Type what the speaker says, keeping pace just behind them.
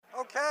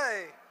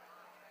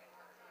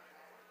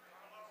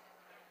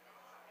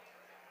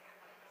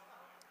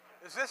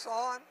Is this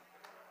on?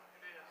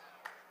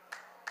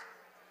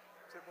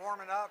 Is it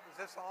warming up? Is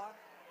this on?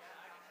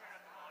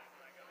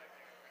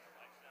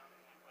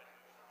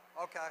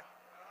 Okay.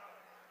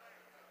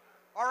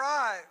 All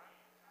right.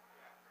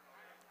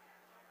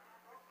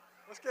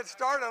 Let's get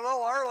started a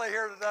little early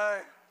here today.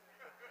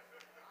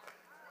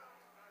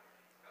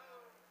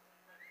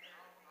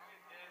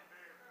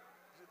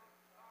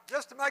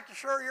 Just to make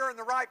sure you're in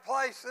the right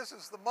place, this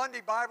is the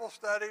Monday Bible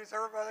studies,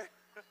 everybody.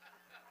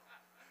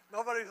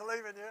 Nobody's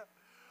leaving yet.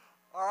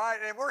 All right,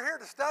 and we're here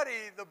to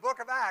study the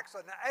book of Acts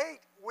in 8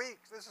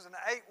 weeks. This is an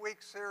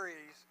 8-week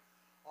series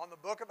on the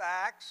book of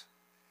Acts.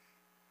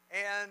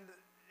 And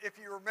if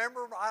you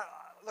remember,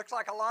 looks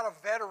like a lot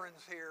of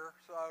veterans here,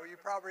 so you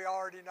probably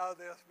already know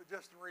this, but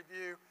just in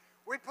review,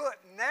 we put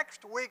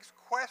next week's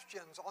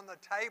questions on the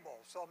table.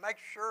 So make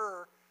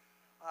sure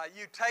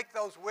you take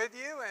those with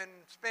you and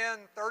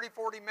spend 30,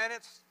 40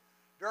 minutes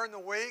during the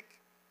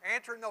week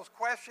answering those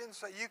questions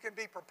so you can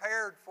be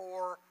prepared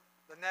for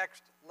the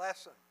next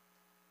lesson.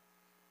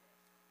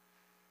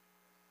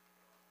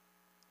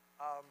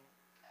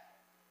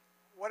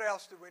 What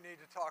else do we need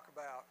to talk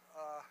about?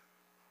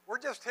 We're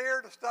just here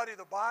to study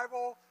the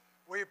Bible.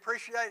 We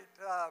appreciate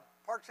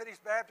Park Cities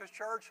Baptist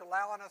Church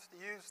allowing us to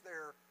use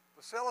their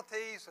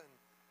facilities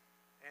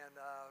and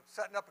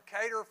setting up a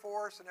caterer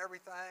for us and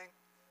everything.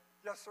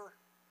 Yes, sir?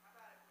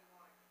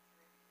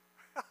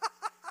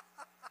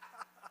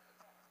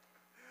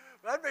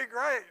 That'd be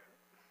great.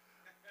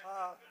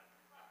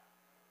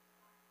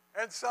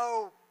 And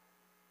so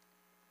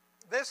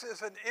this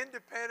is an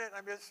independent,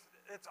 I mean,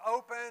 it's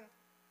open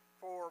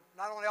for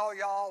not only all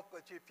y'all,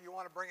 but if you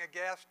want to bring a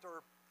guest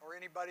or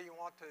anybody you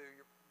want to,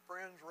 your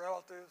friends,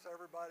 relatives,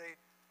 everybody.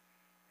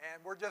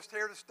 And we're just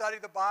here to study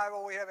the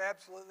Bible. We have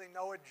absolutely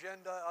no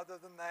agenda other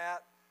than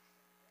that.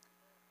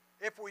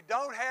 If we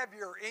don't have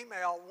your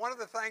email, one of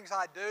the things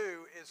I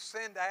do is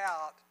send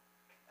out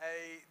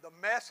the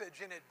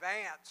message in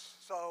advance.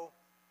 So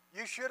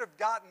you should have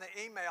gotten the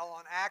email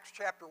on Acts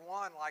chapter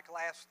 1 like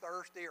last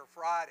Thursday or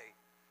Friday.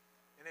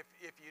 And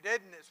if you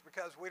didn't, it's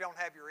because we don't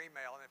have your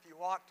email. And if you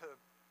want to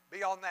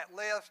be on that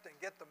list and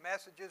get the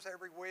messages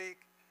every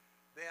week,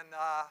 then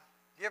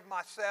give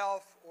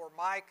myself or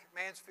Mike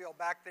Mansfield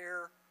back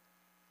there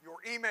your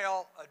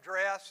email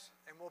address,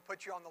 and we'll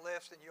put you on the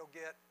list and you'll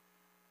get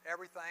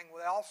everything.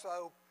 We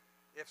also,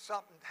 if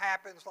something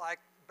happens like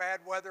bad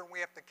weather and we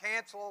have to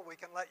cancel, we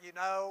can let you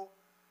know.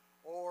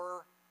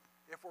 Or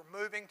if we're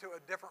moving to a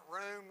different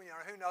room,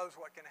 who knows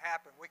what can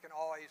happen. We can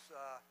always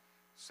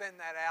send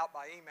that out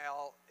by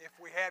email if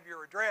we have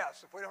your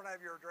address. If we don't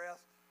have your address,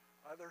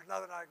 there's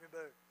nothing I can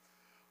do.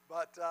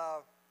 But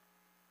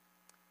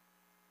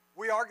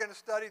we are going to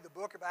study the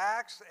book of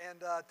Acts,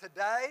 and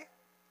today,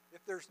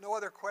 if there's no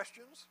other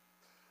questions,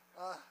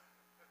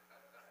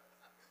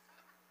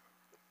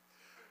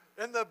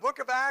 in the book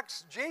of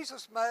Acts,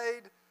 Jesus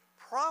made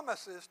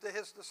promises to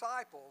his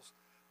disciples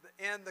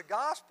in the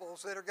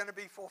Gospels that are going to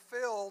be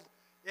fulfilled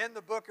in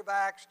the book of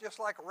Acts, just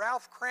like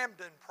Ralph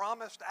Cramden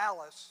promised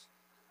Alice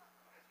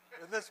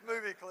in this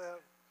movie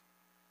clip.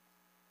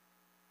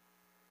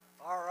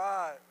 All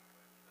right.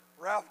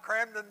 Ralph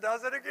Cramden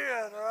does it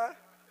again, right?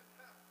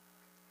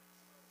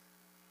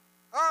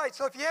 All right,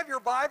 so if you have your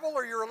Bible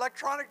or your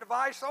electronic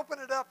device, open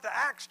it up to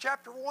Acts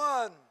chapter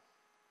 1.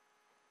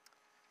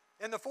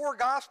 In the 4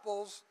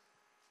 Gospels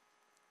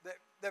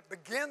that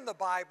begin the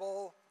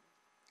Bible,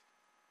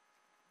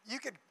 you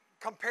could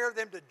compare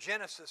them to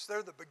Genesis.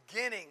 They're the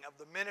beginning of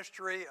the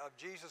ministry of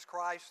Jesus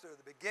Christ. They're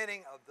the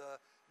beginning of the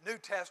New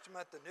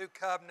Testament, the New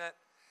Covenant.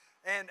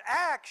 And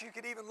Acts you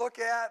could even look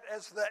at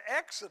as the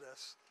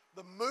Exodus,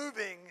 the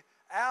moving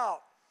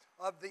out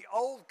of the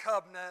Old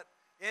Covenant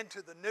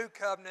into the New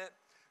Covenant.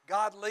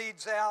 God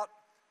leads out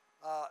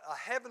a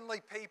heavenly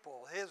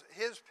people,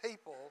 his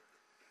people,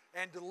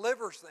 and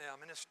delivers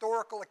them. An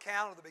historical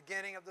account of the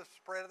beginning of the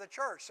spread of the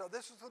church. So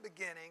this is the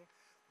beginning.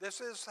 This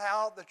is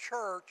how the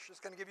church is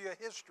going to give you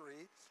a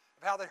history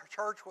of how the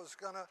church was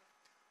going to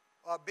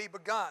be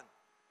begun.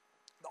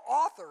 The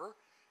author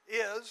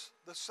is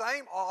the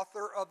same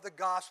author of the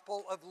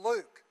Gospel of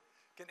Luke.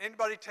 Can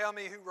anybody tell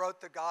me who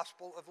wrote the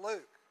Gospel of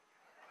Luke?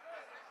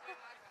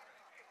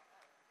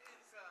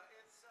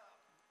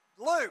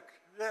 Luke,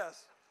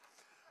 yes,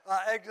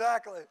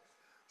 exactly.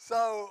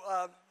 So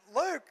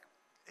Luke,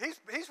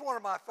 he's one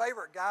of my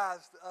favorite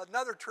guys.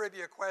 Another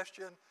trivia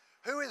question: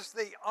 who is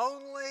the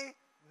only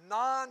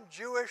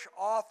non-Jewish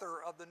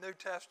author of the New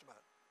Testament?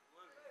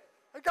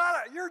 I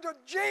got it. You're a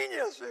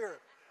genius here.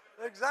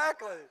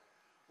 Exactly.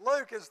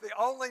 Luke is the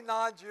only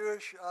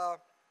non-Jewish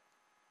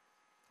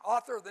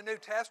author of the New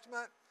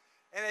Testament.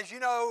 And as you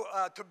know,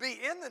 to be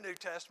in the New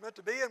Testament,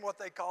 to be in what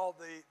they call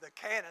the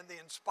canon, the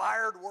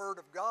inspired Word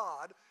of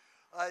God,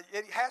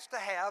 it has to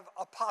have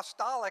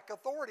apostolic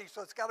authority.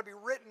 So it's got to be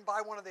written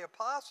by one of the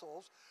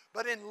apostles.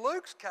 But in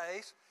Luke's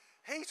case,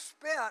 he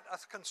spent a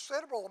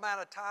considerable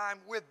amount of time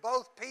with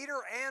both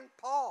Peter and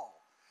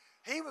Paul.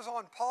 He was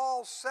on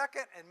Paul's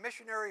second and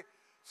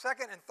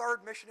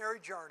third missionary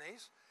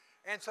journeys.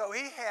 And so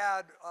he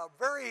had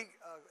very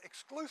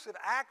exclusive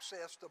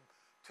access to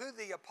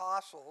the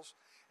apostles.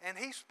 And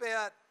he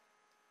spent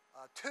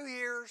 2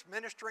 years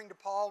ministering to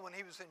Paul when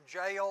he was in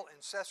jail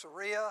in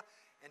Caesarea,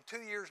 and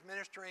 2 years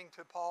ministering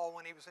to Paul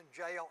when he was in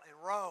jail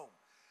in Rome.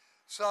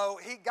 So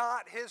he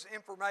got his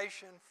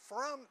information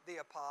from the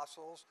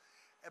apostles,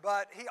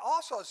 but he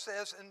also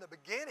says in the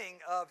beginning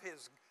of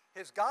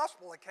his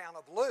gospel account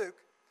of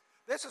Luke,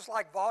 this is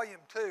like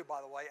volume 2,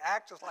 by the way.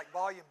 Acts is like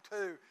volume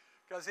 2,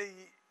 because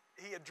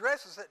he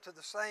addresses it to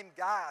the same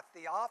guy,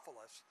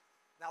 Theophilus.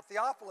 Now,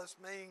 Theophilus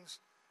means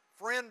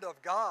friend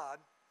of God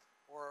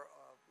or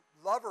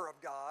lover of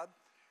God,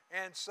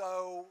 and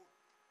so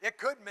it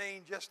could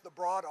mean just the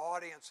broad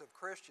audience of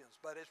Christians,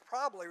 but it's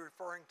probably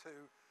referring to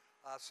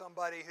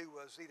somebody who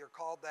was either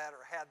called that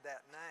or had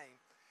that name.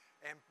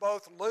 And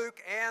both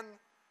Luke and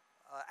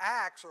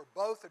Acts are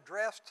both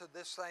addressed to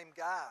this same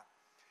guy.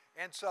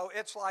 And so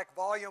it's like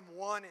volume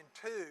 1 and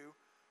 2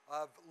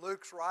 of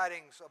Luke's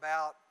writings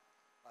about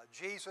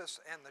Jesus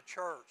and the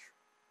church.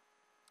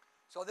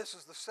 So this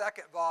is the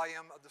second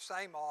volume of the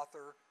same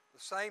author,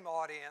 the same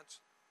audience,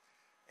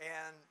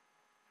 and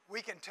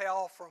we can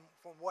tell from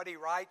what he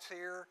writes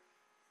here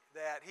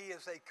that he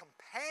is a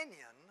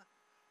companion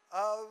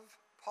of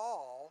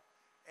Paul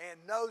and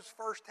knows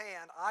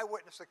firsthand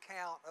eyewitness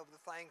account of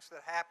the things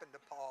that happened to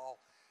Paul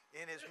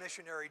in his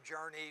missionary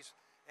journeys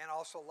and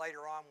also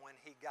later on when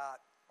he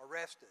got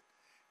arrested.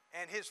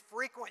 And his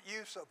frequent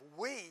use of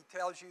we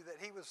tells you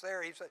that he was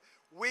there. He said,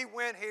 we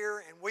went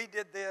here and we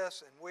did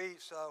this and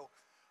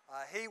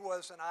he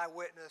was an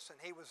eyewitness and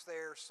he was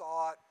there,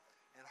 saw it,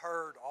 and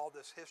heard all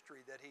this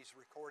history that he's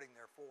recording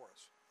there for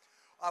us.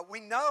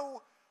 We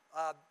know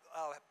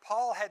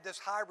Paul had this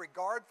high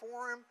regard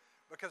for him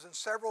because in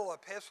several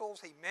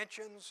epistles he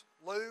mentions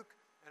Luke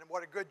and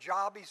what a good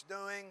job he's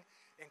doing.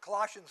 In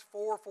Colossians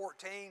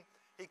 4:14,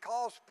 he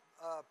calls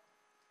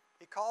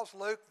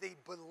Luke the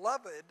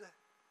beloved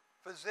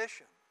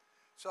physician.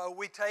 So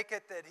we take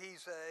it that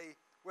he's a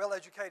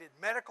well-educated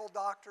medical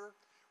doctor.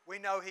 We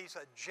know he's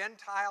a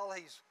Gentile.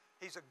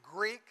 He's a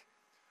Greek.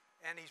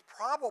 And he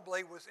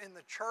probably was in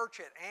the church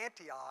at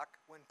Antioch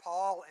when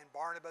Paul and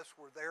Barnabas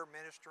were there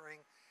ministering.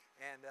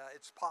 And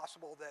it's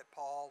possible that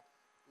Paul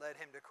led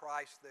him to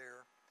Christ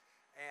there.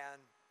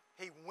 And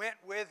he went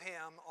with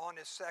him on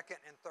his second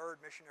and third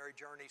missionary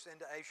journeys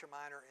into Asia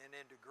Minor and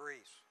into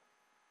Greece.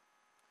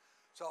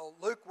 So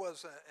Luke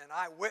was an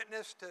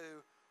eyewitness to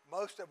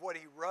most of what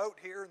he wrote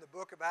here in the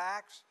book of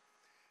Acts.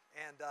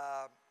 And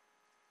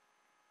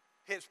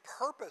his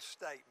purpose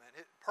statement,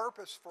 his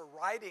purpose for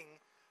writing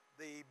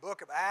the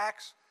book of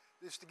Acts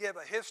is to give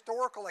a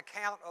historical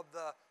account of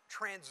the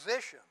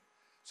transition.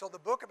 So the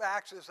book of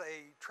Acts is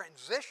a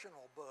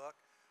transitional book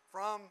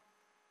from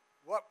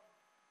what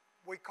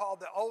we call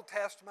the Old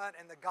Testament,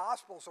 and the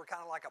Gospels are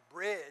kind of like a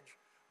bridge,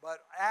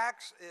 but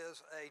Acts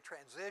is a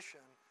transition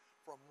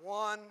from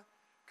one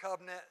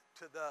covenant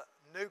to the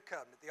new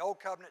covenant, the Old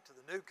Covenant to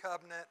the new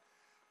covenant,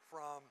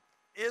 from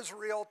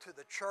Israel to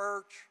the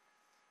church,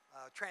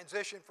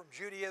 transition from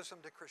Judaism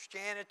to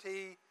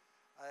Christianity.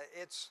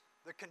 It's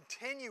the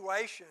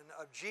continuation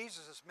of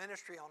Jesus'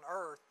 ministry on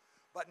earth,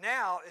 but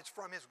now it's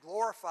from his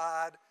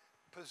glorified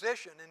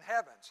position in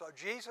heaven. So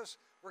Jesus,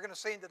 we're going to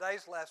see in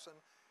today's lesson,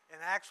 in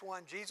Acts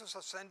 1, Jesus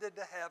ascended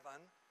to heaven,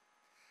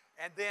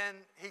 and then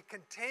he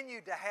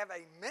continued to have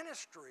a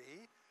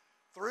ministry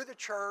through the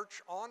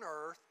church on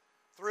earth,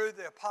 through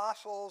the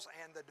apostles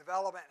and the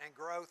development and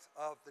growth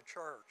of the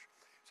church.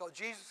 So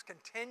Jesus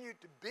continued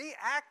to be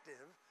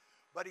active,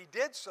 but he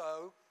did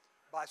so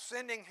by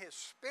sending his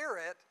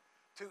Spirit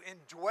to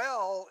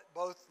indwell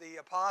both the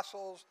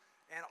apostles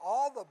and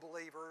all the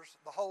believers,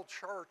 the whole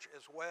church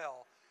as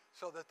well,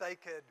 so that they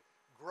could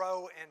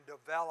grow and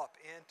develop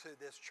into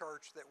this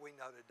church that we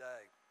know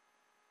today.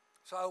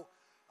 So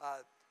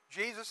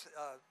Jesus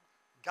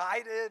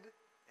guided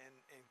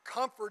and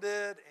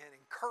comforted and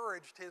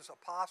encouraged his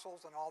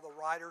apostles and all the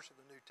writers of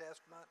the New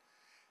Testament.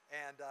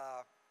 And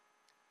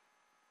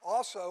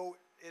also,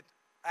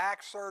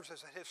 Acts serves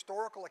as a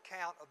historical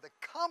account of the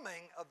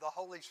coming of the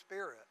Holy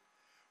Spirit,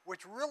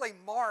 which really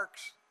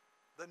marks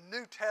the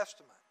New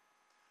Testament.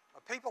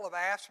 People have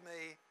asked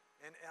me,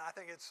 and I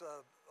think it's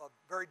a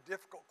very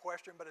difficult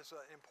question, but it's an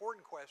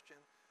important question.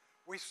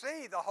 We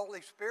see the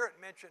Holy Spirit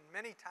mentioned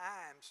many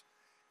times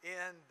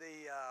in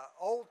the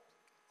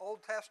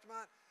Old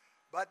Testament,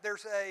 but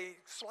there's a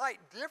slight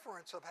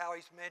difference of how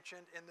he's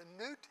mentioned in the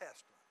New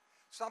Testament.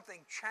 Something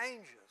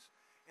changes,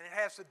 and it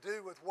has to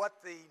do with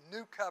what the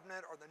New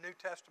Covenant or the New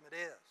Testament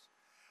is.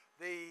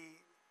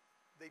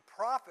 The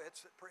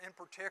prophets, in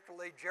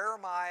particularly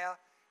Jeremiah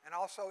and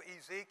also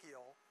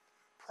Ezekiel,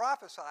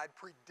 prophesied,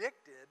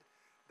 predicted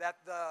that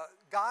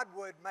God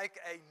would make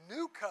a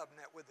new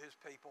covenant with his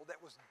people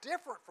that was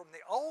different from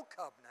the old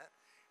covenant,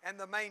 and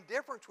the main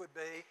difference would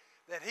be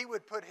that he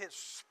would put his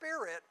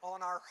Spirit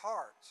on our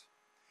hearts.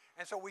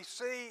 And so we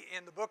see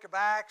in the book of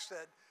Acts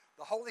that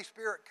the Holy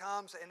Spirit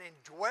comes and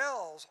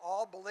indwells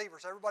all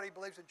believers. Everybody who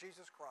believes in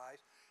Jesus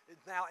Christ is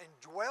now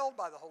indwelled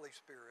by the Holy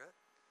Spirit,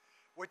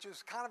 which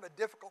is kind of a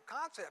difficult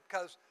concept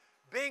because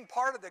being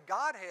part of the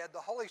Godhead, the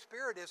Holy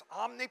Spirit is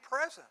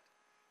omnipresent.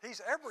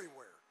 He's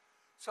everywhere.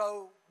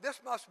 So this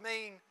must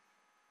mean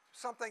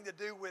something to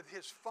do with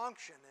his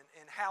function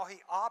and how he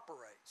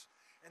operates.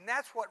 And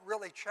that's what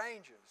really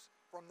changes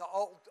from the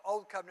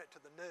old covenant to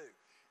the new.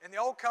 In the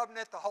old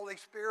covenant, the Holy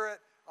Spirit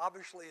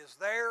obviously is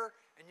there,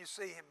 and you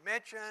see him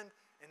mentioned,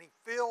 and he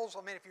fills.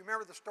 I mean, if you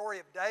remember the story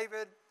of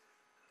David,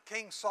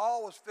 King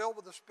Saul was filled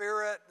with the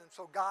Spirit, and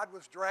so God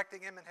was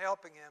directing him and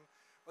helping him.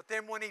 But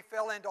then when he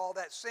fell into all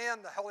that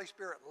sin, the Holy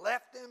Spirit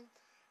left him,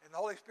 and the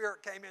Holy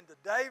Spirit came into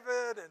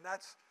David, and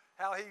that's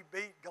how he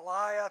beat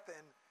Goliath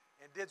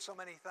and did so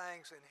many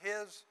things in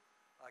his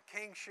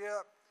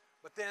kingship.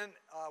 But then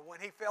when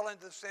he fell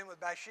into the sin with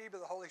Bathsheba,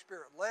 the Holy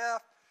Spirit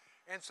left.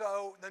 And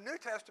so the New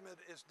Testament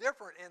is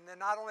different in that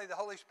not only the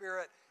Holy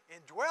Spirit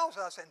indwells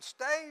us and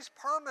stays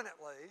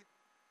permanently,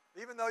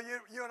 even though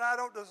you and I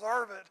don't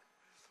deserve it,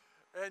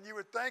 and you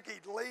would think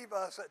he'd leave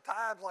us at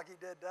times like he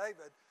did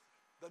David.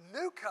 The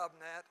new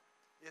covenant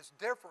is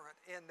different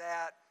in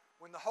that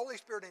when the Holy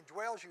Spirit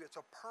indwells you, it's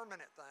a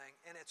permanent thing.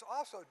 And it's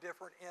also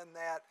different in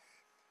that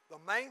the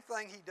main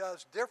thing he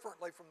does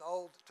differently from the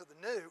old to the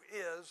new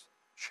is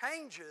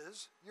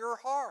changes your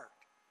heart.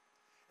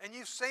 And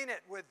you've seen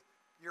it with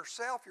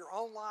yourself, your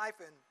own life,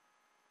 and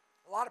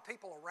a lot of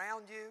people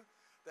around you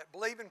that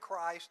believe in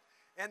Christ,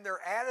 and their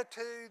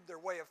attitude, their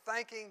way of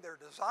thinking, their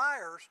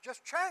desires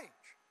just change.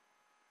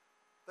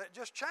 That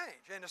just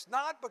change. And it's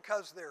not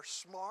because they're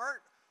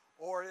smart,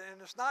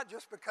 and it's not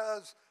just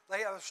because they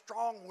have a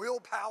strong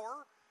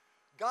willpower.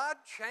 God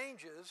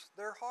changes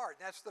their heart.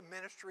 That's the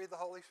ministry of the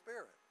Holy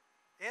Spirit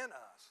in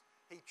us.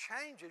 He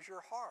changes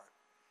your heart.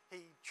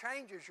 He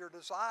changes your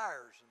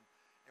desires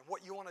and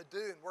what you want to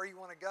do and where you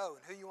want to go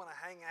and who you want to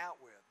hang out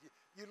with.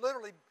 You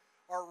literally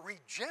are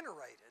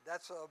regenerated.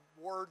 That's a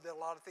word that a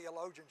lot of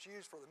theologians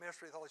use for the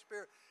ministry of the Holy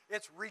Spirit.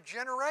 It's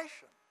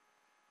regeneration.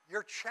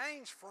 You're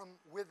changed from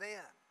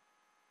within.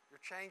 You're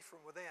changed from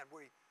within.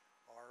 We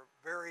are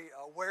very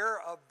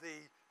aware of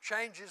the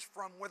changes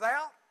from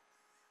without.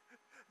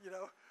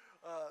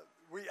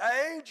 We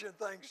age and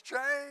things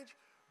change,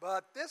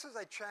 but this is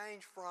a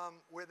change from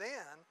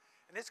within,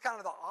 and it's kind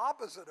of the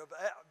opposite of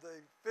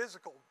the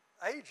physical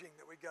aging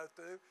that we go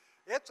through.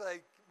 It's a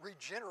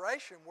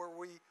regeneration where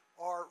we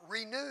are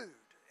renewed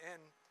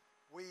and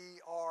we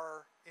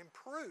are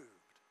improved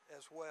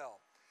as well.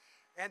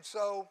 And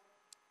so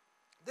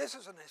this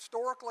is an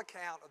historical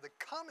account of the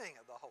coming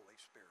of the Holy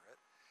Spirit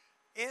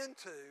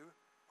into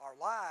our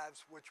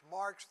lives, which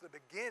marks the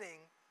beginning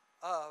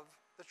of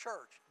the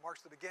church,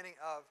 marks the beginning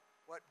of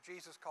what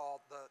Jesus called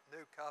the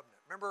new covenant.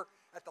 Remember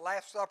at the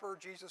Last Supper,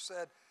 Jesus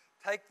said,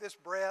 take this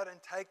bread and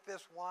take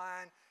this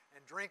wine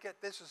and drink it.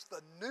 This is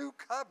the new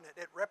covenant.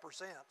 It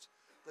represents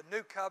the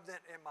new covenant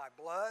in my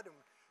blood.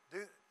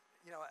 And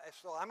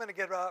so I'm going to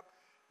get up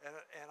and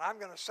I'm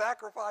going to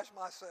sacrifice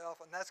myself,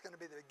 and that's going to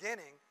be the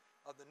beginning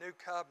of the new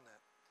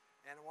covenant.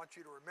 And I want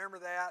you to remember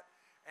that.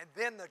 And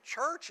then the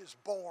church is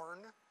born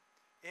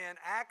in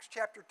Acts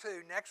chapter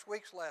 2, next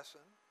week's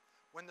lesson,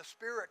 when the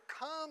Spirit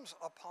comes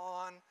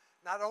upon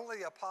not only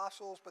the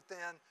apostles, but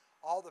then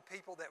all the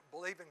people that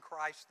believe in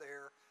Christ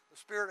there. The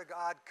Spirit of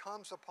God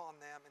comes upon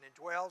them and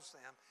indwells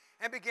them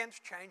and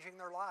begins changing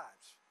their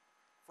lives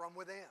from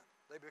within.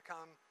 They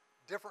become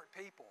different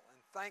people and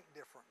think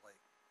differently.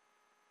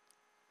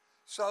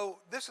 So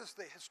this is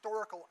the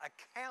historical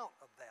account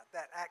of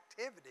that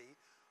activity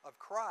of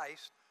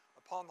Christ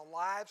upon the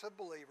lives of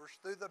believers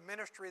through the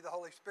ministry of the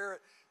Holy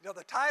Spirit.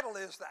 The title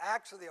is the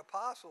Acts of the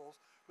Apostles,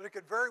 but it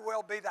could very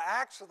well be the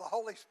Acts of the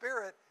Holy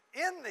Spirit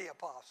in the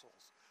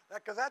apostles,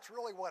 because that's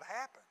really what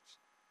happens.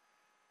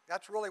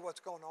 That's really what's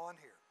going on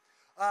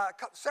here.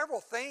 Several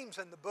themes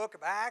in the book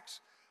of Acts.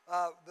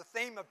 The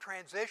theme of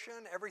transition,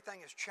 everything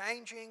is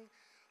changing.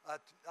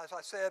 As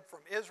I said, from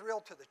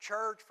Israel to the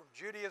church, from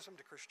Judaism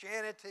to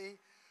Christianity.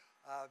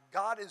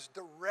 God is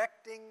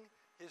directing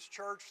his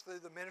church through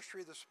the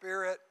ministry of the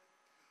Spirit.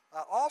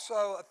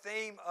 Also a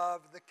theme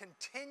of the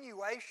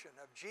continuation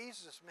of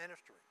Jesus'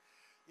 ministry.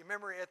 You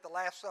remember at the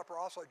Last Supper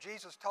also,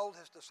 Jesus told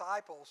his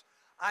disciples,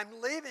 I'm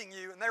leaving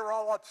you, and they were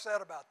all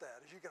upset about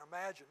that, as you can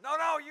imagine. No,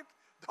 you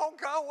don't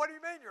go. What do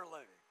you mean you're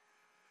leaving?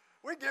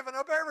 We've given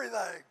up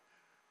everything.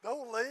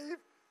 Don't leave.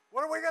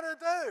 What are we going to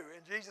do?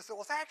 And Jesus said,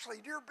 well, it's actually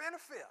to your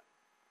benefit.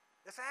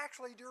 It's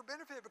actually to your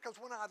benefit, because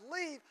when I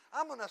leave,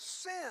 I'm going to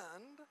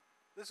send,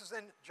 this is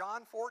in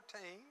John 14,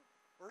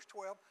 verse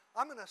 12,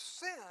 I'm going to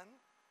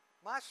send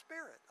my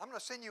Spirit. I'm going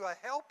to send you a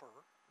helper,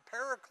 a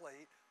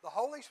paraclete, the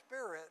Holy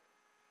Spirit,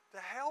 to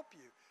help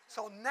you.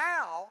 So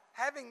now,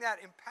 having that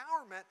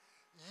empowerment,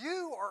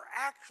 you are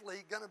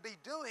actually going to be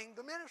doing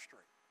the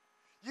ministry.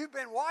 You've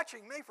been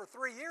watching me for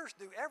 3 years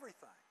do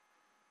everything.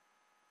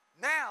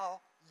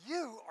 Now,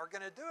 you are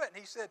going to do it. And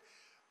he said,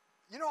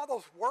 all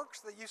those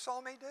works that you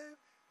saw me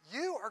do?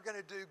 You are going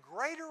to do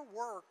greater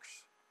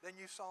works than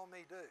you saw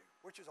me do,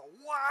 which is a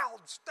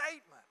wild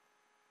statement.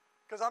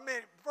 Because,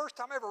 first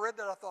time I ever read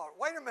that, I thought,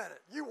 wait a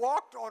minute, you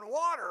walked on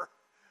water.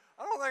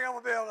 I don't think I'm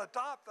going to be able to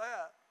top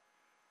that.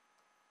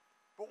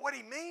 But what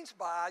he means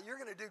by you're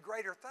going to do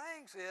greater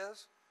things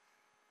is,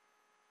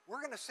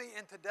 we're going to see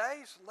in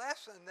today's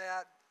lesson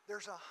that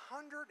there's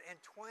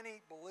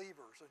 120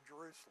 believers in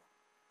Jerusalem.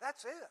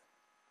 That's it.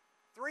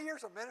 3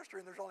 years of ministry,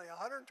 and there's only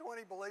 120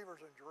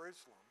 believers in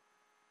Jerusalem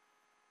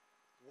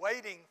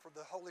waiting for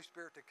the Holy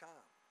Spirit to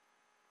come.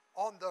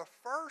 On the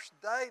first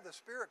day the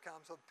Spirit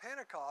comes of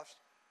Pentecost,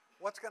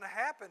 what's going to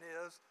happen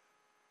is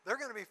they're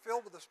going to be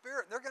filled with the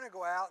Spirit, and they're going to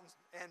go out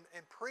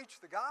and preach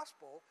the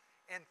gospel,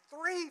 and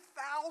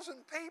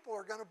 3,000 people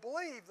are going to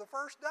believe the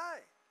first day.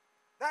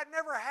 That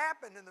never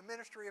happened in the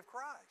ministry of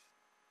Christ.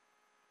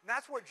 And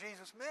that's what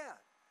Jesus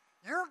meant.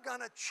 You're going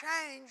to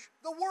change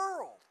the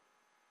world.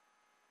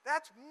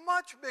 That's a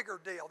much bigger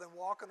deal than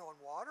walking on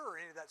water or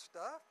any of that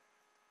stuff.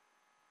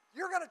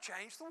 You're going to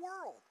change the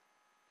world.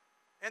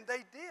 And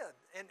they did.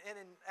 And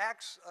in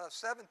Acts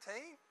 17,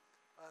 in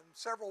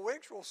several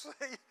weeks we'll see,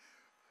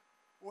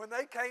 when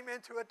they came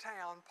into a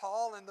town,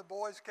 Paul and the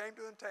boys came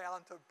to a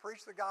town to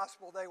preach the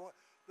gospel.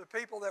 The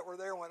people that were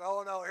there went,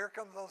 oh no, here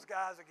comes those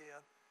guys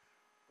again.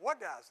 What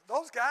guys?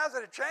 Those guys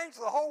that have changed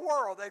the whole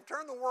world. They've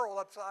turned the world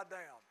upside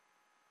down.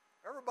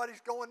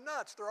 Everybody's going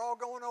nuts. They're all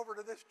going over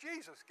to this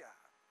Jesus guy,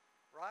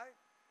 right?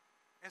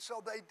 And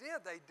so they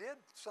did. They did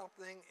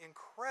something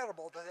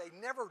incredible that they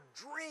never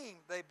dreamed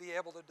they'd be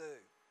able to do.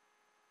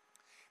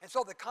 And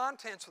so the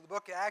contents of the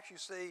book of Acts, you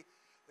see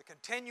the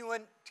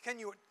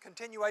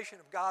continuation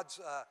of God's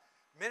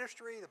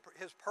ministry,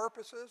 his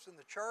purposes in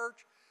the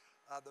church.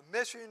 The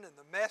mission and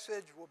the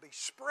message will be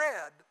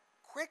spread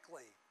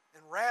quickly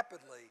and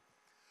rapidly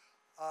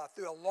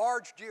through a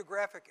large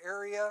geographic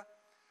area,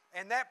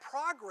 and that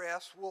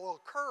progress will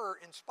occur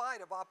in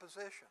spite of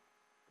opposition.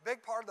 A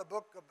big part of the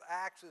book of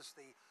Acts is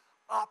the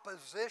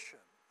opposition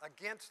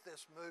against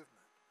this movement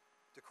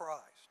to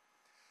Christ.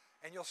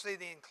 And you'll see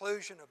the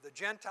inclusion of the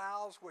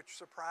Gentiles, which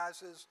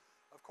surprises,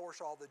 of course,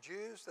 all the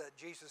Jews that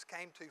Jesus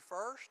came to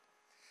first.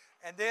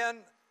 And then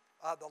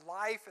the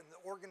life and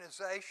the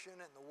organization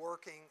and the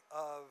working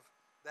of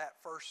that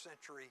first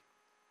century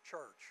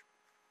church.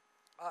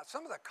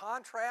 Some of the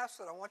contrasts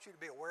that I want you to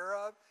be aware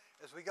of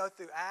as we go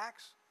through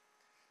Acts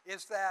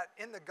is that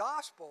in the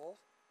gospel,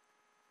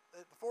 the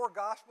four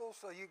gospels,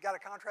 so you've got a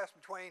contrast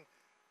between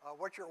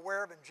what you're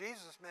aware of in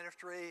Jesus'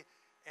 ministry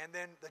and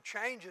then the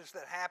changes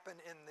that happen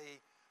in the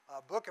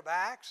book of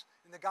Acts.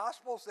 In the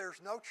Gospels,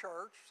 there's no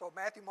church. So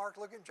Matthew, Mark,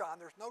 Luke, and John,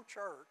 there's no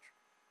church.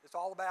 It's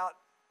all about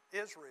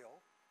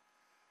Israel.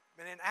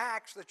 But in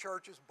Acts, the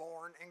church is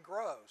born and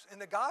grows. In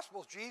the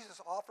Gospels,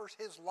 Jesus offers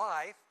his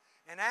life.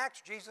 In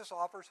Acts, Jesus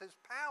offers his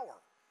power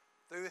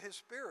through his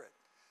Spirit.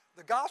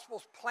 The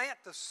Gospels plant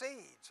the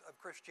seeds of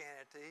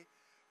Christianity,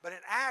 but in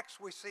Acts,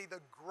 we see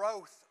the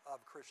growth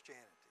of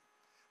Christianity.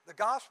 The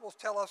Gospels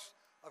tell us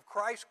of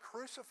Christ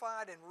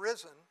crucified and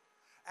risen.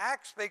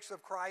 Acts speaks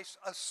of Christ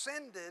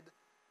ascended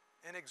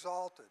and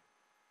exalted.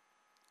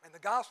 And the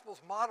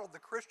Gospels modeled the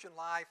Christian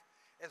life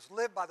as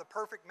lived by the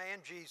perfect man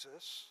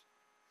Jesus,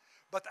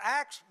 but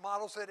Acts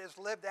models it as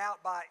lived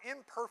out by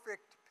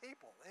imperfect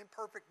people,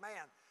 imperfect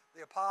man,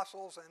 the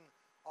apostles and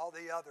all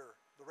the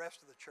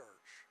rest of the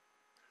church.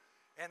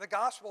 And the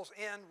Gospels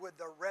end with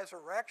the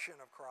resurrection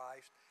of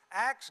Christ.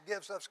 Acts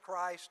gives us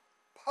Christ's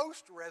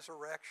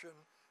post-resurrection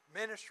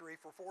ministry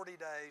for 40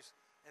 days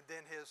and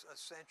then his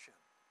ascension.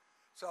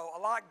 So a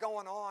lot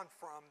going on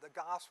from the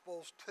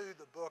Gospels to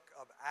the book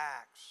of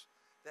Acts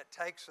that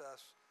takes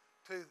us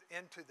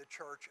into the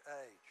church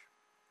age.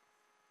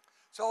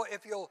 So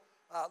if you'll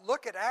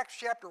look at Acts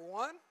chapter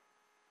 1,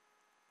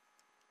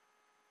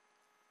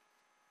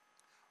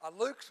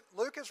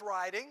 Luke is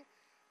writing,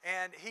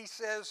 and he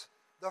says,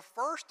 the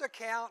first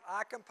account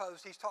I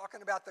composed, he's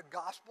talking about the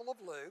Gospel of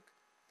Luke,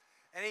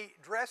 and he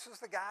addresses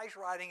the guy he's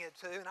writing it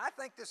to, and I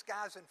think this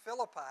guy's in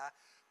Philippi,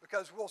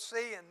 because we'll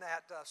see in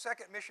that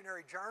second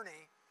missionary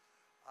journey,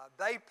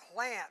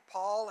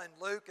 Paul and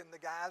Luke and the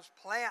guys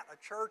plant a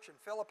church in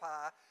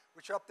Philippi,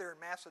 which is up there in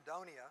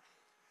Macedonia.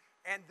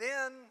 And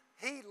then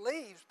he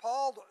leaves.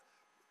 Paul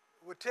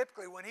would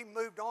typically, when he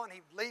moved on,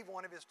 he'd leave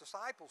one of his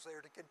disciples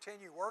there to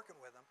continue working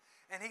with him.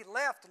 And he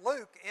left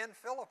Luke in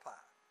Philippi.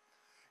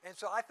 And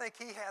so I think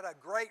he had a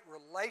great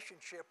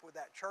relationship with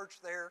that church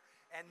there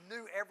and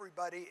knew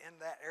everybody in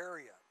that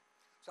area.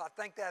 So I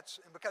think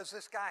and because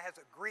this guy has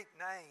a Greek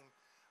name,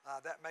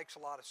 that makes a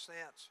lot of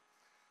sense.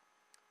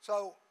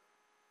 So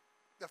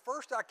the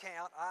first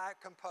account I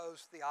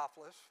composed,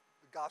 Theophilus,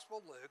 the Gospel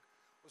of Luke,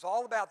 was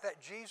all about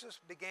that Jesus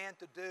began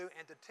to do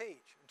and to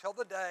teach until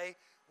the day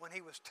when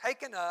he was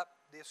taken up,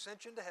 the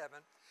ascension to heaven,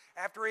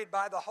 after he had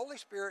by the Holy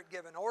Spirit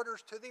given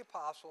orders to the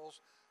apostles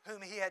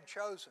whom he had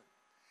chosen.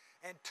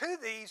 And to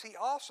these he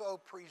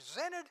also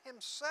presented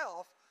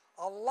himself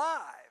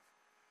alive.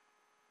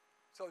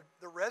 So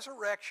the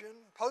resurrection,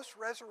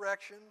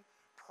 post-resurrection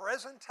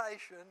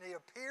presentation, he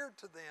appeared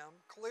to them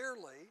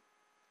clearly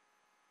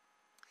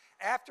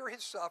after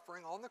his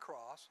suffering on the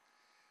cross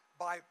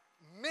by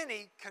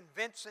many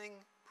convincing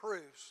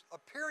proofs,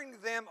 appearing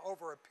to them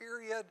over a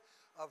period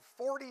of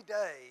 40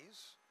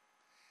 days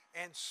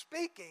and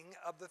speaking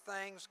of the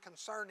things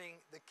concerning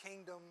the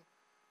kingdom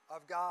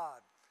of God.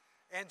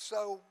 And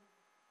so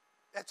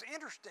it's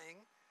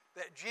interesting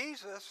that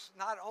Jesus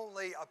not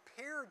only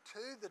appeared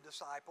to the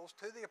disciples,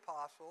 to the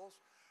apostles,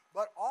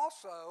 but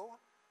also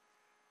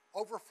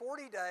over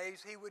 40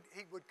 days, he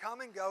would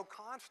come and go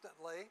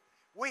constantly.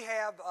 We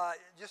have,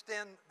 just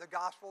in the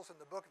Gospels and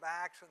the book of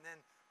Acts, and then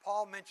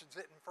Paul mentions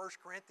it in 1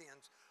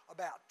 Corinthians,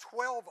 about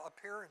 12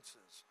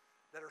 appearances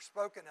that are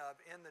spoken of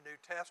in the New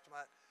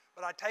Testament.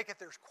 But I take it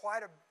there's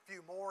quite a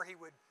few more. He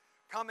would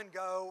come and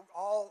go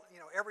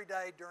every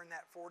day during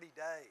that 40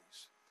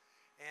 days.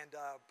 And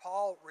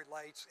Paul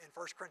relates in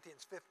 1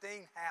 Corinthians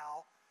 15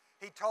 how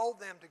he told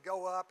them to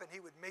go up and he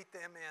would meet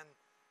them in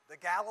the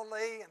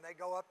Galilee, and they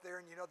go up there,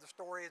 and you know the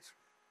story, it's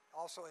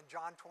also in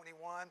John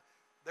 21.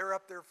 They're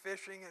up there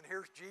fishing, and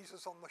here's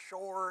Jesus on the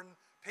shore, and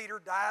Peter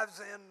dives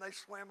in, and they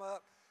swim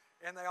up,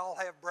 and they all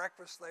have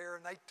breakfast there,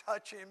 and they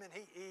touch him, and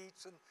he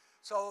eats. And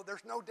so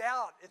there's no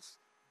doubt it's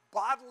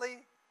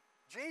bodily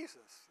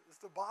Jesus. It's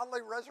the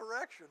bodily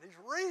resurrection. He's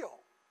real.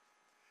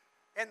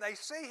 And they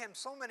see him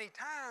so many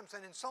times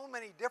and in so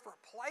many different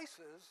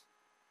places,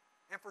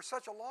 and for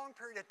such a long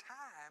period of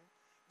time,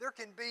 there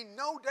can be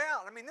no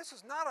doubt. I mean, this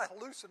is not a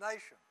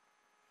hallucination.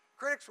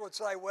 Critics would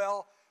say,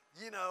 well,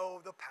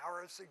 the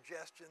power of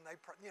suggestion,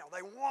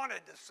 they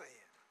wanted to see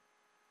him.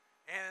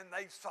 And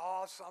they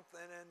saw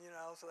something, and,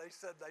 so they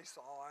said they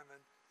saw him.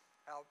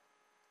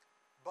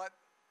 But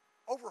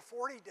over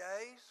 40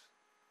 days,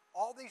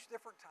 all these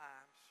different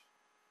times,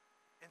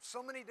 in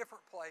so many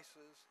different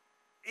places,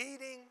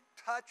 eating,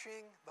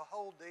 touching, the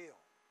whole deal.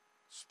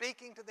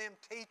 Speaking to them,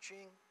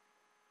 teaching.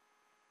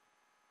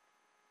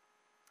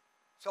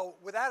 So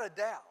without a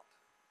doubt,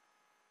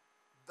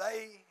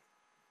 they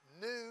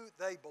knew,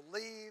 they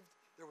believed,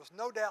 there was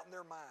no doubt in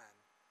their mind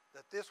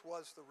that this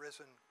was the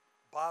risen,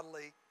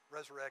 bodily,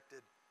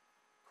 resurrected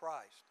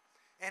Christ.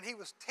 And he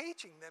was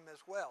teaching them as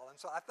well. And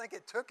so I think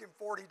it took him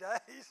 40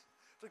 days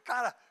to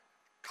kind of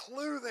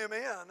clue them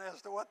in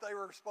as to what they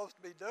were supposed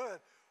to be doing.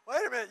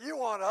 Wait a minute, you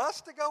want us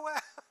to go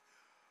out?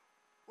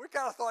 We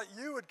kind of thought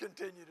you would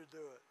continue to do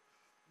it.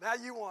 Now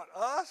you want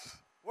us?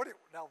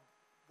 Now,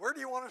 where do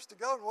you want us to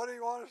go, and what do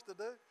you want us to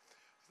do?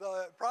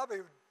 So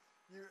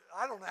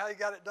I don't know how you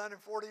got it done in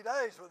 40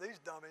 days with these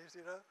dummies,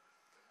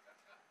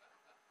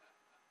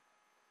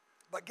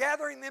 But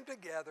gathering them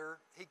together,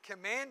 he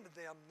commanded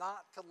them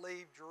not to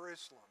leave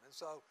Jerusalem. And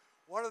so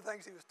one of the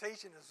things he was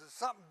teaching is that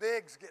something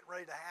big's getting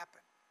ready to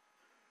happen.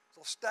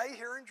 So stay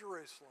here in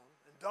Jerusalem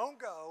and don't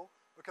go,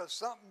 because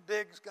something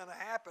big's going to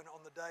happen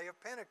on the day of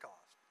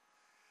Pentecost.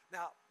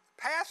 Now,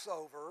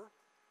 Passover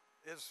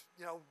is,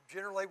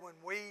 generally when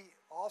we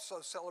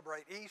also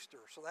celebrate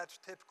Easter. So that's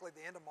typically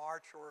the end of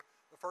March or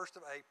the 1st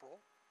of April,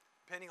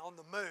 depending on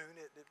the moon.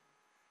 It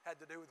had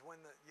to do with when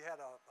you had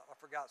I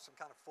forgot, some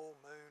kind of full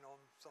moon on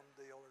some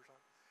deal or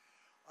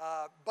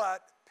something.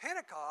 But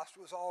Pentecost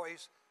was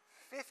always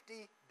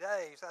 50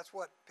 days. That's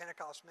what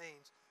Pentecost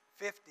means,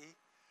 50.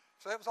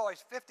 So it was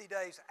always 50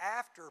 days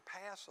after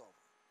Passover.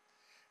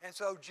 And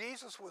so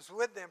Jesus was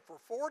with them for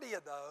 40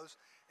 of those,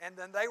 and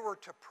then they were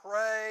to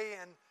pray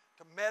and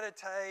to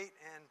meditate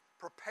and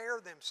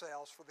prepare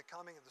themselves for the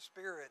coming of the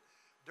Spirit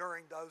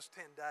during those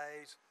 10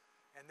 days.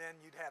 And then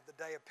you'd have the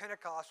day of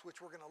Pentecost,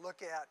 which we're going to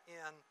look at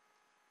in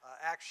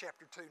Acts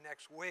chapter 2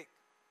 next week.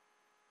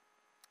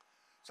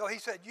 So he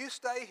said, you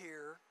stay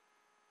here,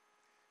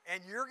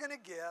 and you're going to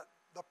get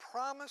the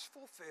promise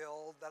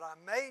fulfilled that I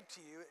made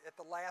to you at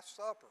the Last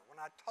Supper, when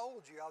I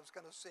told you I was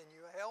going to send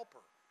you a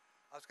helper.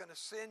 I was going to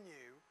send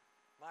you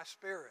my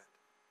Spirit.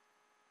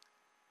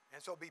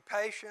 And so be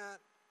patient,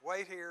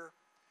 wait here.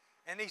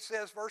 And he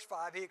says, verse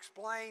 5, he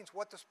explains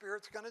what the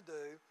Spirit's going to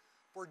do.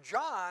 For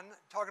John,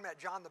 talking about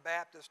John the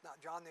Baptist,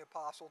 not John the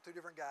Apostle, two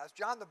different guys.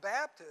 John the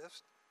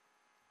Baptist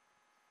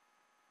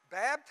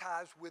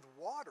baptized with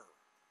water,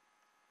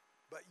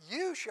 but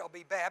you shall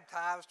be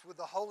baptized with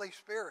the Holy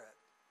Spirit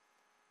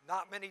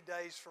not many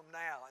days from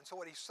now. And so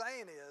what he's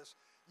saying is,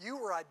 you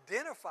were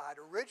identified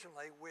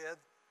originally with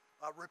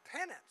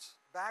repentance.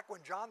 Back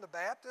when John the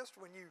Baptist,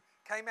 when you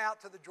came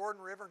out to the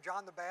Jordan River and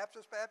John the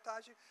Baptist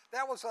baptized you,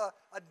 that was an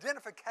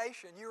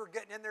identification. You were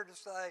getting in there to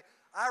say,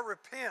 I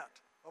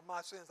repent of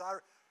my sins. I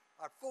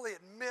fully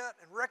admit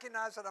and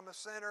recognize that I'm a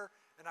sinner,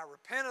 and I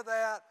repent of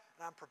that,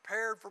 and I'm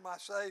prepared for my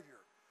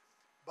Savior.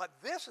 But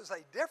this is a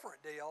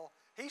different deal.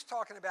 He's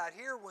talking about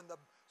here when the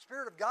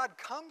Spirit of God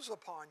comes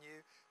upon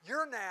you,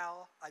 you're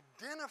now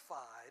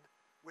identified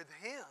with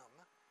Him,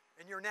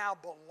 and you're now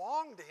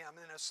belong to Him.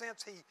 In a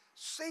sense, He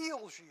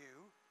seals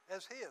you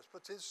as His,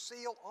 puts His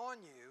seal on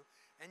you,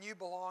 and you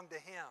belong to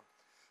Him.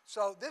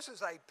 So this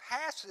is a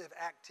passive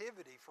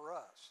activity for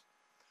us.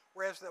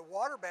 Whereas the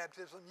water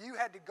baptism, you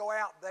had to go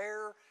out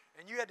there,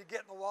 and you had to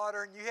get in the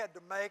water, and you had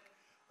to make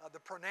the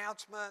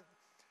pronouncement.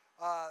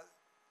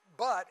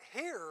 But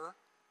here,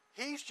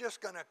 He's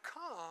just going to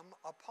come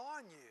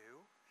upon you,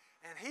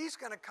 and He's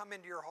going to come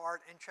into your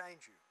heart and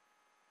change you.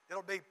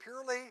 It'll be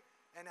purely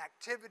an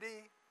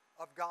activity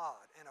of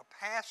God and a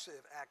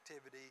passive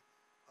activity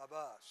of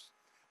us.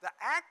 The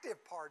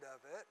active part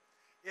of it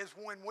is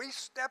when we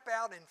step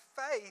out in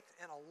faith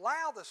and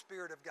allow the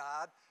Spirit of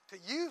God to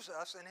use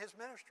us in His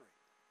ministry.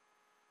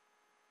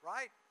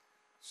 Right?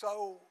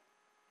 So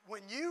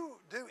when you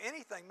do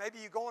anything, maybe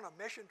you go on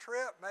a mission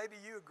trip, maybe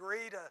you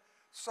agree to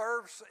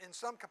serve in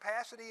some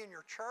capacity in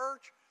your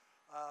church,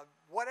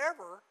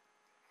 whatever,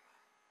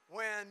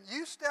 when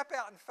you step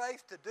out in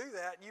faith to do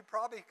that, and you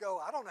probably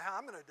go, I don't know how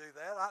I'm going to do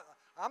that.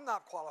 I'm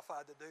not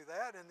qualified to do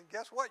that. And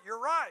guess what?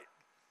 You're right.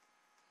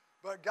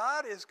 But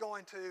God is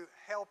going to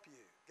help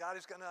you. God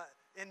is going to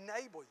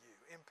enable you,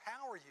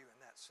 empower you in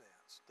that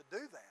sense to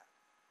do that.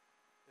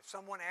 If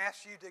someone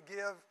asks you to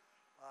give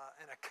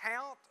an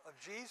account of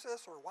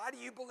Jesus, or why do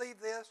you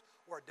believe this,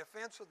 or a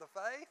defense of the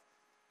faith,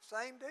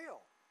 same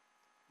deal.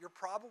 You're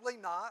probably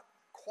not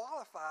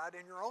qualified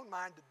in your own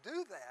mind to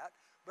do that,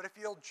 but if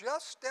you'll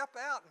just step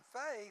out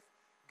in faith,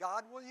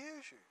 God will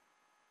use you.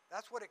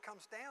 That's what it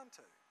comes down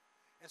to.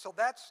 And so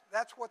that's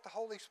what the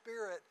Holy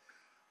Spirit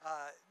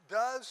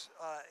does.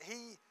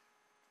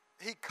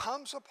 He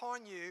comes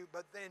upon you,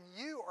 but then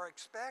you are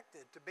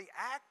expected to be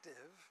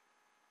active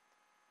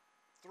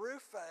through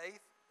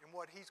faith in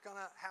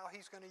how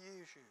He's going to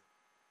use you.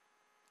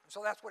 And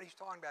so that's what He's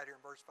talking about here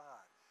in verse 5.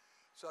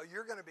 So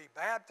you're going to be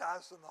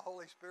baptized in the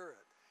Holy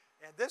Spirit.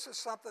 And this is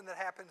something that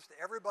happens to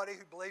everybody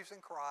who believes in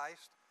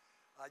Christ.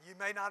 You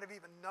may not have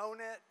even known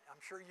it.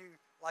 I'm sure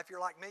if you're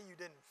like me, you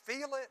didn't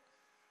feel it.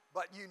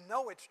 But you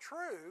know it's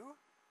true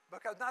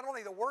because not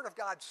only the Word of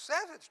God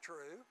says it's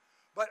true,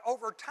 but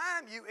over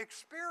time you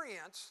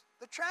experience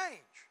the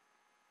change.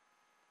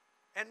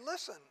 And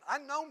listen, I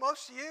know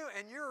most of you,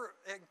 and you're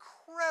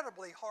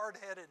incredibly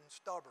hard-headed and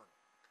stubborn.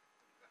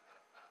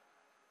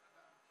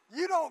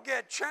 You don't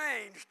get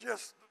changed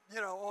just,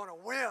 on a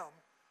whim.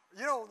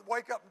 You don't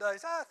wake up and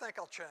say, I think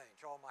I'll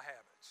change all my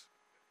habits.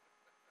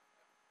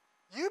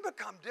 You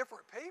become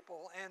different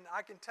people, and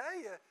I can tell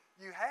you,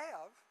 you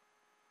have.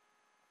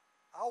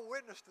 I'll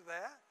witness to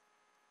that.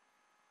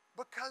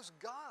 Because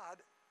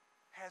God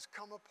has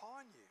come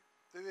upon you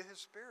through His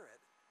Spirit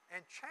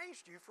and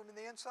changed you from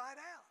the inside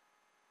out.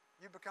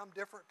 You become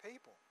different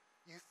people.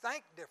 You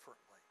think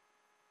differently.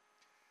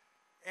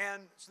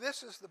 And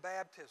this is the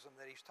baptism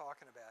that he's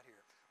talking about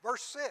here.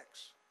 Verse 6.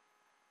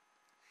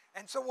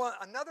 And so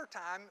another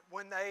time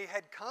when they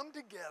had come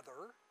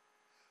together,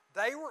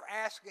 they were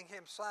asking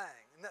him,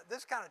 saying, and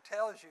this kind of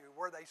tells you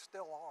where they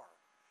still are.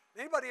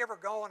 Anybody ever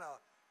go on a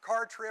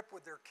car trip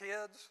with their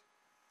kids?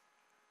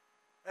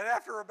 And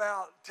after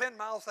about 10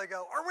 miles they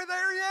go, are we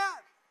there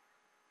yet?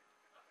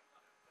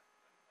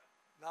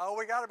 No,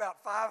 we got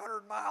about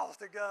 500 miles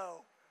to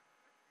go.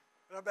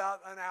 And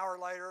about an hour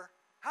later,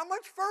 how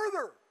much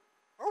further?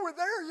 Are we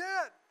there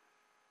yet?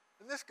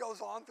 And this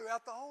goes on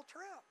throughout the whole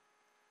trip.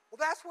 Well,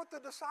 that's what the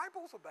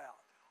disciples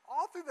about.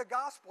 All through the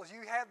Gospels,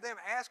 you have them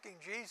asking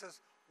Jesus,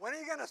 when are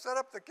you going to set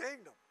up the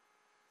kingdom?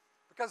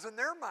 Because in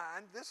their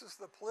mind, this is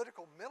the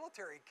political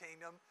military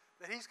kingdom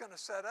that he's going to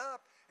set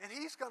up, and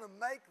he's going to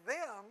make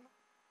them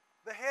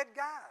the head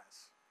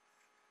guys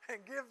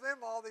and give them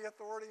all the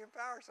authority and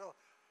power. So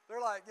they're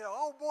like,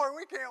 oh boy,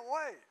 we can't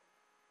wait,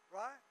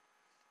 right?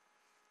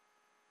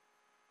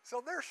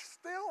 So they're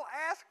still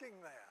asking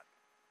that.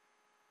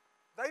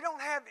 They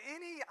don't have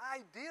any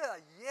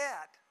idea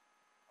yet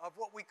of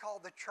what we call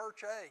the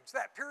church age.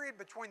 That period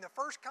between the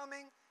first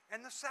coming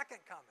and the second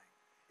coming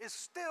is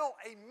still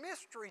a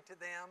mystery to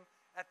them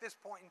at this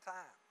point in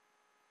time.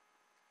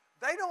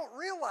 They don't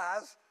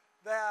realize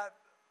that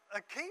a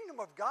kingdom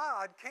of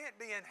God can't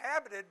be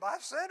inhabited by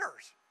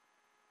sinners.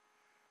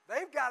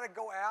 They've got to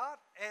go out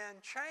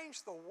and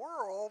change the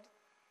world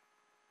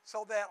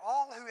so that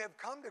all who have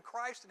come to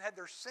Christ and had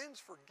their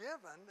sins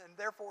forgiven, and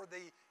therefore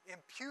the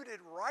imputed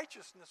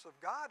righteousness of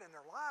God in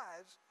their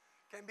lives,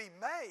 can be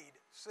made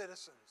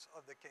citizens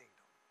of the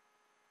kingdom,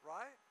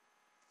 right?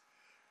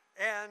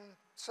 And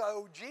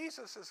so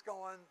Jesus is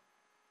going,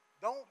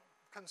 don't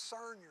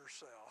concern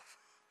yourself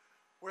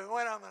with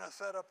when I'm going to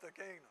set up the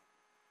kingdom.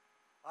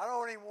 I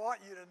don't even want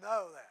you to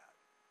know that,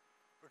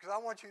 because I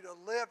want you to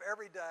live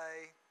every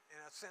day in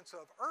a sense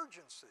of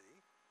urgency,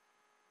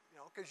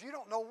 because you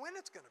don't know when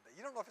it's going to be.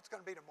 You don't know if it's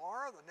going to be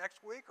tomorrow, the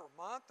next week, or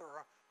month,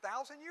 or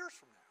 1,000 years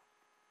from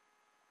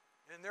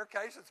now. In their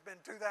case, it's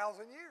been 2,000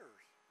 years.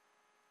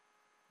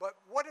 But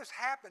what has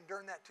happened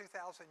during that 2,000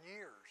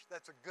 years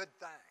that's a good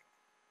thing?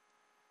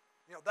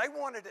 They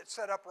wanted it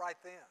set up right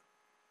then.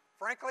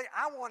 Frankly,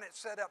 I want it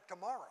set up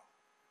tomorrow.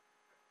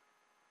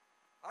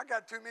 I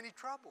got too many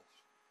troubles.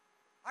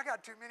 I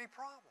got too many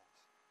problems.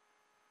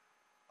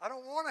 I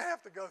don't want to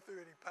have to go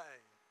through any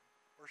pain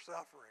or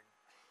suffering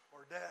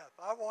or death.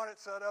 I want it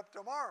set up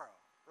tomorrow,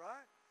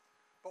 right?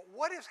 But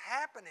what is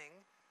happening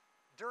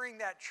during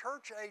that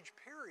church age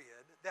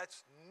period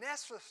that's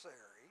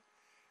necessary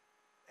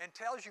and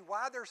tells you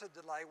why there's a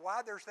delay,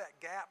 why there's that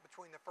gap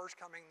between the first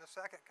coming and the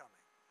second coming?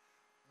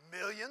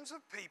 Millions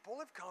of people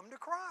have come to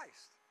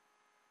Christ.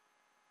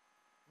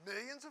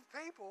 Millions of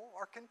people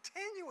are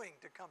continuing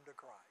to come to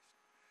Christ.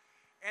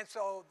 And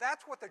so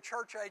that's what the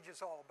church age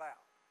is all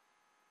about.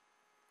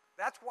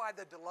 That's why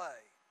the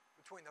delay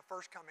between the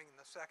first coming and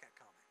the second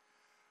coming.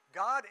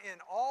 God, in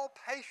all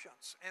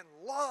patience and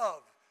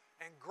love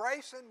and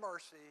grace and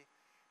mercy,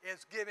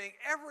 is giving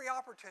every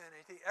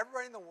opportunity,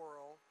 everybody in the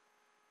world,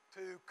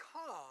 to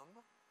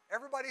come,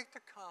 everybody to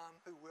come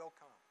who will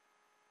come.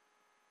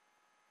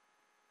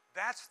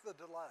 That's the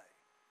delay,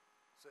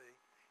 see?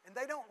 And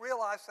they don't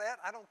realize that.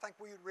 I don't think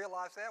we would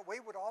realize that. We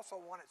would also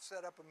want it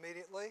set up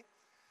immediately.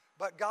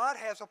 But God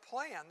has a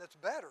plan that's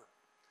better.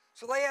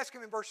 So they ask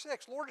him in verse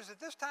 6, Lord, is it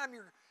this time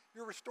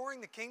you're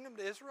restoring the kingdom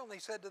to Israel? And he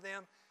said to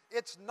them,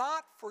 it's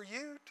not for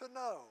you to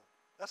know.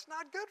 That's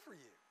not good for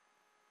you.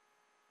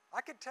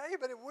 I could tell you,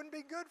 but it wouldn't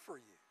be good for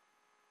you.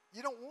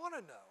 You don't want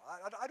to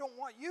know. I don't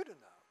want you to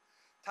know.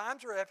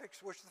 Times or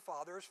epochs which the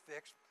Father has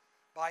fixed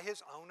by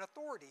his own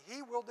authority.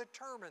 He will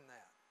determine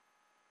that.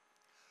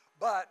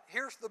 But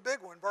here's the big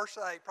one, verse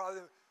 8.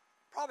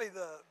 Probably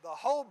the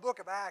whole book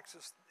of Acts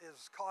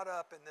is caught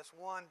up in this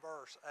one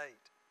verse, 8.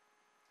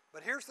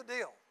 But here's the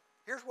deal.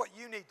 Here's what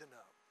you need to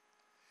know.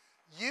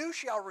 You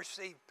shall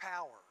receive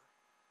power,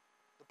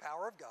 the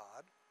power of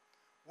God,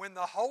 when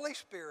the Holy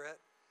Spirit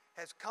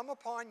has come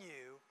upon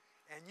you,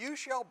 and you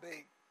shall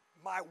be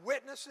my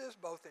witnesses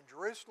both in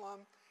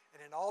Jerusalem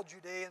and in all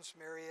Judea and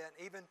Samaria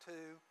and even to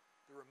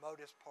the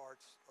remotest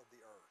parts of the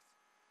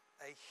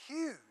earth. A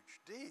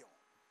huge deal.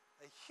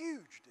 A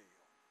huge deal.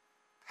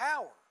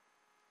 Power.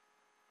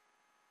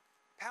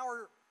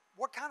 Power,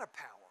 what kind of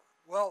power?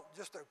 Well,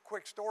 just a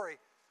quick story.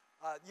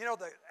 You know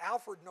that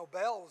Alfred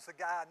Nobel was the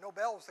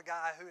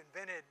guy who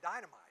invented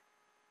dynamite.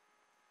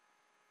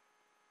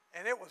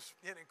 And it was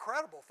an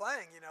incredible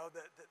thing, you know,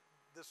 that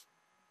this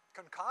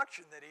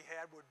concoction that he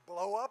had would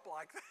blow up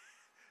like that.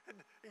 And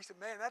he said,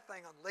 man, that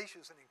thing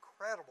unleashes an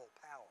incredible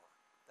power.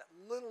 That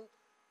little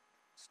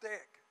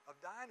stick of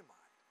dynamite.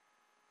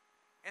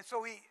 And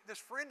so this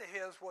friend of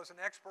his was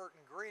an expert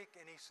in Greek,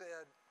 and he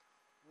said,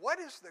 what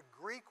is the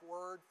Greek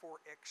word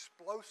for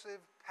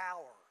explosive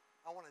power?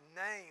 I want to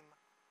name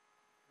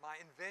my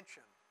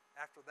invention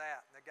after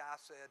that. And the guy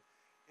said,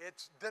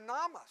 it's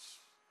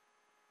dynamos.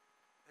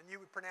 And you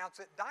would pronounce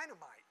it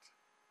dynamite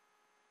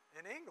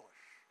in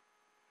English.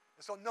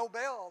 And so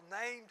Nobel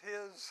named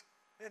his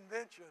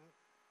invention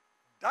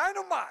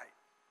dynamite,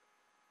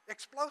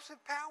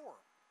 explosive power.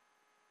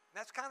 And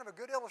that's kind of a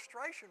good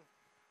illustration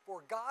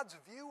for God's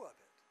view of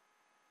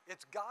it.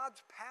 It's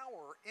God's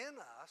power in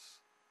us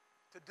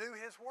to do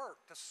his work,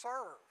 to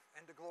serve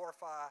and to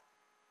glorify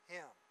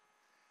him.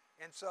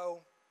 And so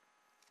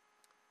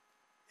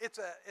it's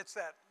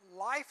that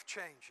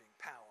life-changing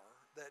power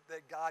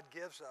that God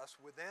gives us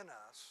within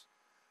us.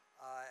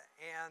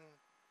 And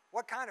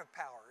what kind of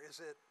power? Is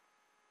it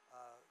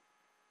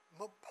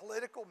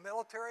political,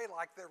 military,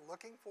 like they're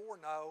looking for?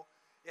 No.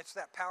 It's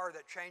that power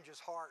that changes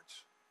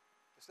hearts.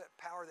 It's that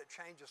power that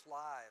changes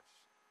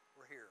lives.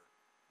 We're here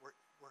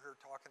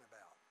talking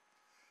about.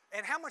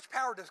 And how much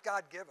power does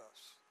God give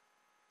us?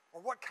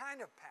 Or what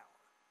kind of power?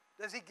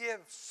 Does he give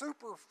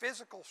super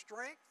physical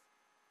strength?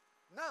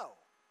 No.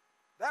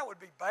 That would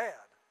be bad.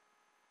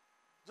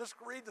 Just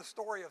read the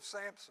story of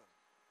Samson.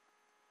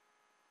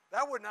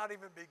 That would not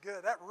even be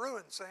good. That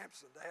ruined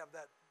Samson to have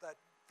that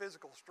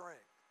physical strength.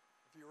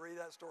 If you read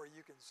that story,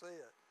 you can see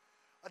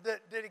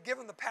it. Did he give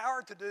them the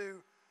power to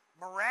do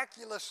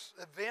miraculous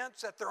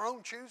events at their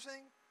own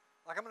choosing?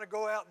 Like I'm going to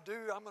go out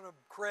and I'm going to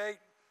create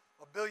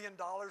 $1 billion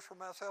for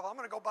myself. I'm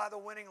going to go buy the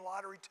winning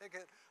lottery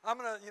ticket. I'm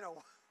going to,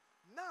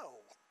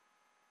 no,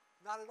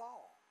 not at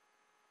all.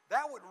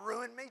 That would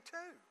ruin me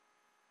too.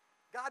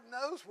 God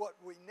knows what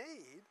we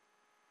need.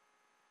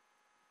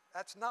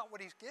 That's not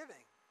what he's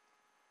giving.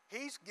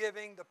 He's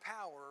giving the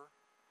power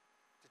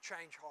to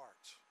change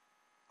hearts.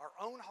 Our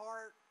own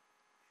heart,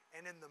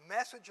 and in the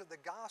message of the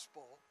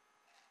gospel,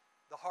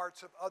 the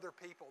hearts of other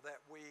people that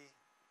we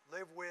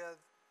live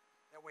with,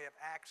 that we have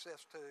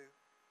access to,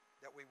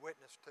 that we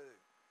witness to.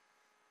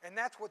 And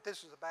that's what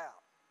this is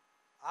about.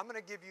 I'm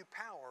going to give you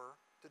power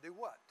to do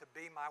what? To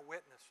be my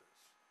witnesses.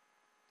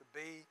 To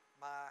be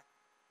my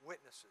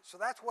witnesses. So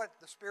that's what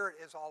the Spirit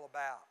is all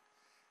about.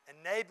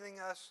 Enabling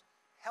us,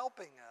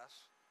 helping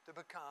us to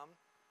become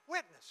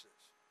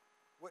witnesses.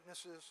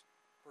 Witnesses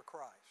for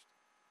Christ.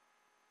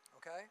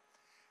 Okay?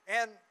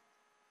 And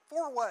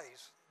 4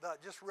 ways,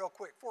 just real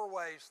quick, 4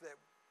 ways that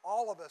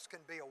all of us can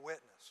be a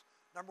witness.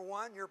 Number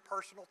 1, your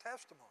personal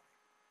testimony.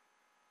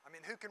 I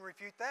mean, who can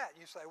refute that?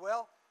 You say,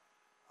 well,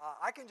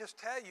 I can just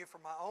tell you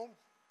from my own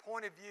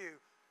point of view,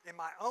 in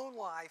my own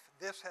life,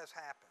 this has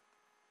happened.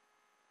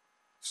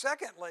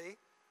 Secondly,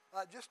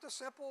 just a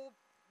simple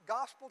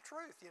gospel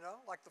truth,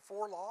 like the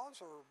 4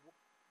 laws or,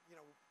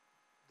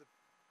 the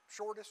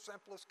shortest,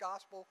 simplest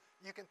gospel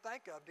you can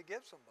think of to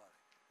give somebody.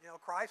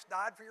 Christ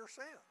died for your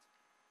sins.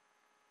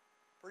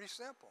 Pretty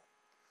simple.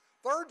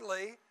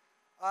 Thirdly,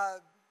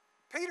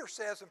 Peter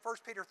says in 1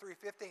 Peter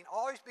 3:15,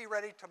 always be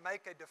ready to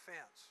make a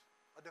defense.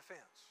 A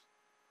defense.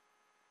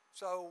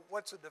 So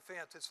what's a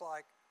defense? It's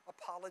like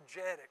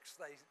apologetics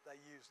they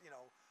use,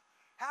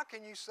 How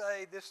can you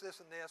say this,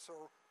 and this?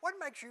 Or what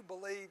makes you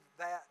believe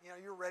that?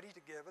 You're ready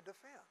to give a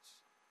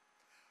defense.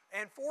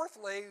 And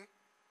fourthly,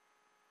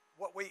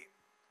 what we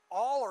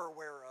all are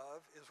aware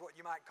of is what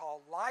you might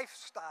call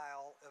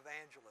lifestyle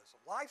evangelism.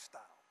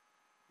 Lifestyle.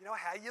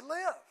 How you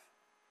live.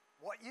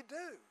 What you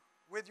do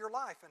with your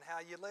life and how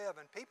you live.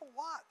 And people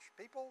watch.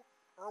 People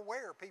are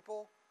aware.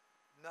 People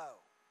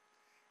know.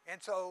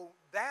 And so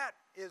that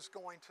is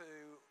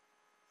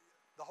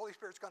the Holy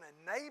Spirit's going to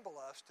enable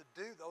us to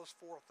do those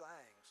 4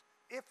 things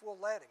if we'll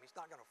let him. He's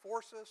not going to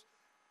force us.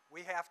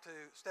 We have to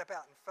step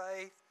out in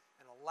faith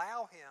and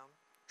allow him,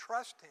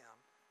 trust him,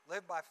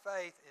 live by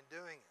faith in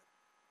doing it.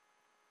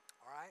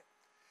 All right?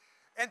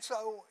 And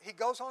so he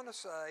goes on to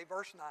say,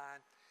 verse 9,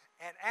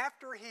 and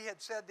after he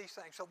had said these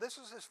things, so this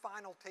is his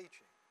final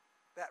teaching.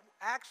 That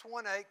Acts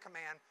 1:8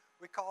 command,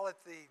 we call it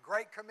the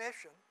Great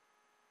Commission.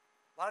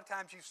 A lot of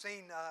times you've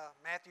seen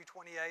Matthew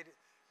 28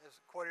 as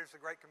quoted as the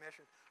Great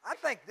Commission. I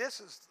think this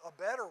is a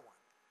better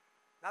one.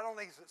 Not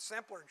only is it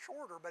simpler and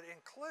shorter, but it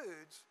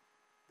includes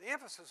the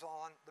emphasis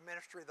on the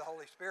ministry of the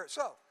Holy Spirit.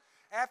 So,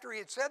 after he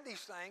had said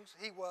these things,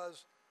 he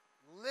was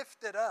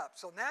lifted up.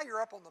 So now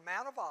you're up on the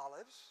Mount of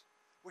Olives,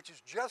 which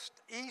is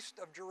just east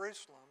of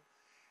Jerusalem,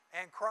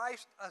 and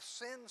Christ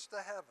ascends to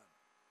heaven.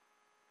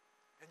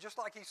 And just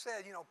like he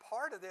said,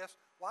 part of this,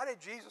 why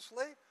did Jesus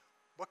leave?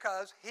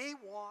 Because he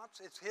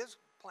wants, it's his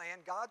plan,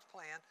 God's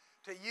plan,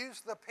 to use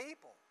the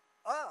people,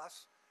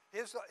 us,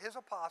 his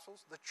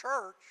apostles, the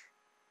church,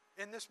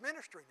 in this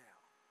ministry now.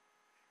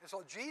 And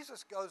so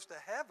Jesus goes to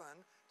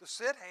heaven to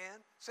sit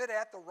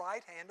at the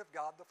right hand of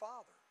God the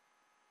Father.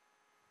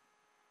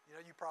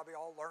 You probably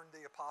all learned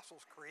the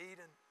Apostles' Creed,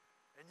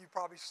 and you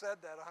probably said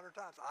that 100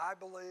 times. I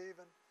believe,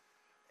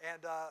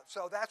 and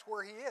so that's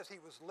where he is. He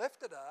was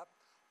lifted up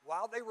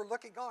while they were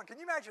looking on. Can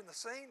you imagine the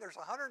scene? There's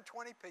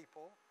 120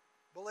 people,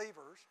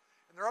 believers,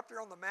 and they're up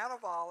there on the Mount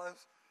of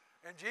Olives,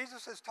 and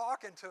Jesus is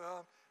talking to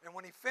them, and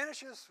when he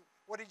finishes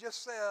what he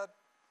just said,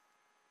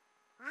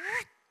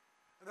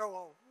 and they're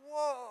going,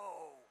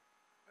 whoa.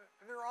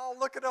 And they're all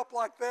looking up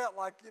like that,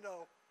 like,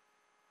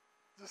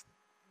 just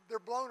they're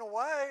blown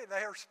away, and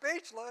they are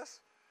speechless.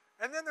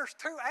 And then there's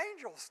two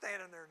angels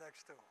standing there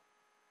next to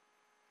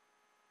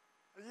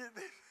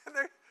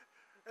them.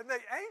 And the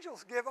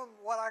angels give them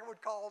what I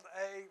would call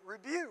a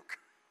rebuke.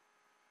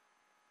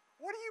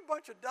 What are you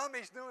bunch of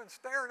dummies doing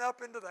staring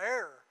up into the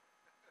air?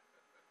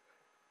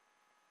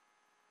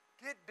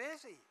 Get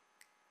busy.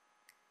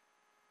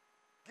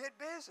 Get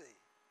busy.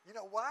 You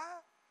know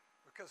why?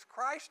 Because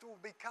Christ will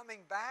be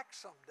coming back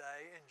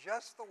someday in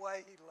just the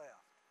way he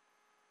left.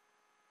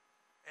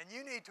 And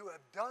you need to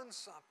have done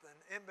something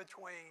in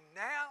between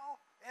now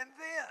and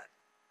then.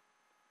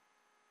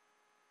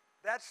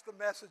 That's the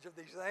message of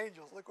these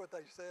angels. Look what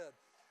they said.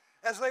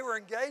 As they were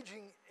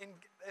gazing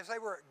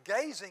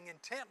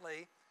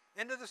intently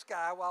into the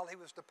sky while he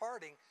was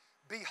departing,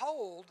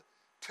 behold,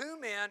 two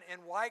men in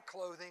white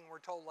clothing, we're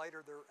told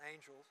later they're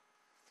angels,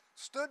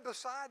 stood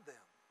beside them.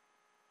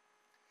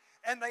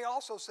 And they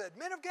also said,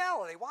 Men of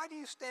Galilee, why do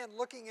you stand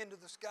looking into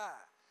the sky?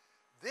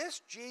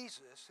 This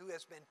Jesus who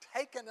has been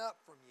taken up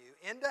from you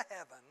into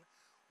heaven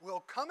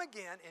will come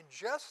again in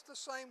just the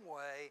same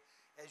way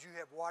as you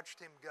have watched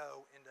him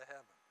go into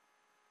heaven.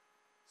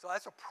 So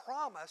that's a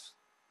promise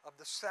of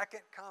the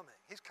second coming.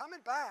 He's coming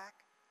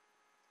back,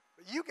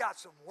 but you got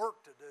some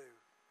work to do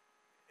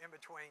in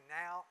between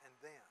now and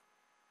then.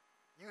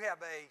 You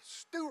have a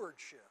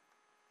stewardship,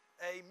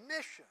 a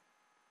mission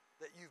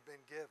that you've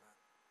been given.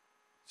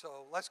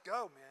 So let's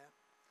go, man.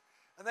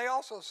 And they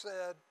also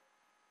said,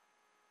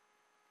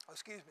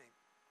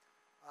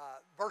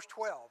 verse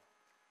 12.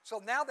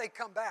 So now they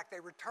come back. They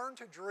return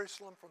to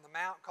Jerusalem from the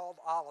mount called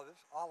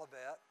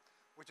Olivet,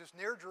 which is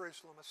near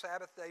Jerusalem, a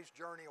Sabbath day's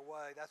journey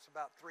away. That's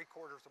about 3/4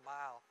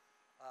 mile.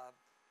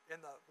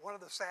 One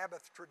of the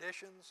Sabbath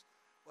traditions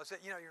was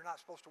that, you're not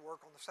supposed to work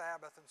on the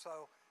Sabbath, and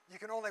so you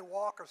can only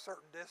walk a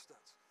certain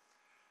distance.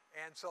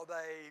 And so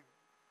they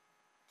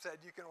said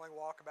you can only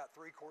walk about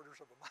 3/4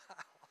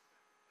 mile.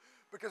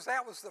 Because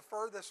that was the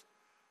furthest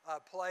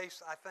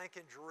place, I think,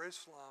 in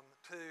Jerusalem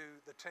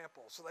to the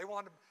temple. So they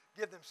wanted to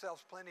give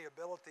themselves plenty of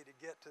ability to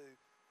get to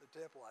the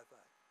temple, I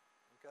think.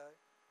 Okay?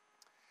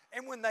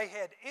 And when they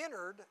had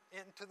entered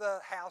into the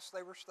house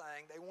they were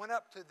staying, they went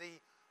up to the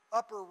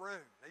upper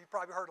room. Now, you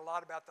probably heard a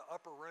lot about the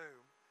upper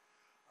room.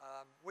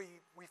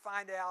 We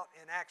find out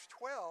in Acts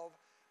 12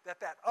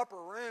 that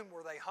upper room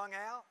where they hung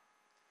out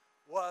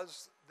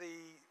was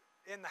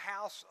in the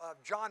house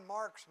of John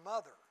Mark's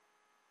mother,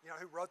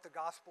 who wrote the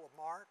Gospel of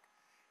Mark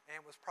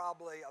and was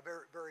probably a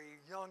very, very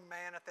young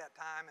man at that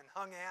time and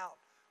hung out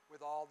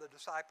with all the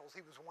disciples.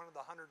 He was one of the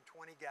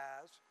 120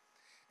 guys.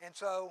 And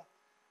so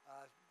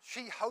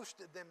she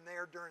hosted them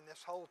there during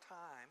this whole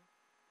time.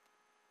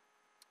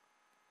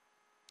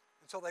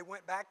 And so they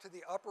went back to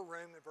the upper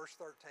room in verse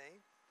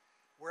 13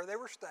 where they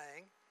were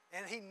staying,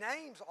 and he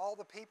names all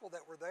the people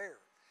that were there.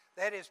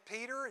 That is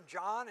Peter and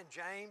John and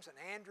James and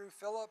Andrew,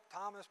 Philip,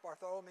 Thomas,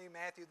 Bartholomew,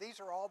 Matthew. These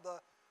are all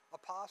the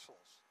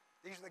apostles.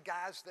 These are the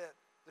guys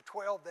the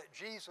 12 that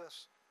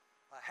Jesus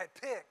had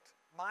picked,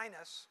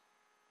 minus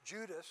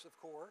Judas, of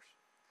course.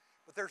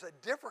 But there's a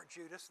different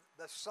Judas,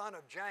 the son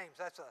of James.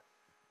 That's a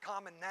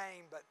common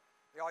name, but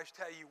they always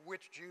tell you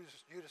which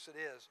Judas it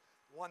is.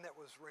 The one that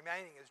was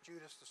remaining is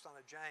Judas, the son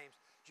of James.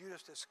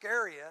 Judas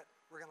Iscariot,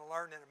 we're going to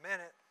learn in a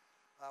minute,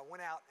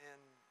 went out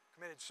and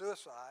committed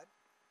suicide.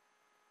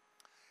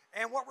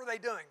 And what were they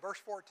doing? Verse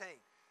 14.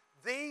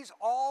 These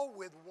all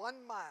with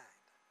one mind,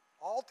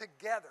 all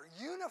together,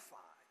 unified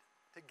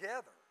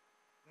together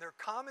in their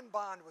common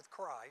bond with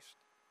Christ,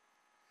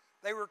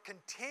 They were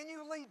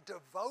continually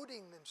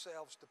devoting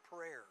themselves to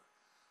prayer,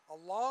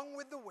 along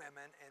with the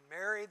women, and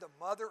Mary, the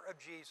mother of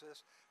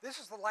Jesus. This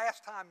is the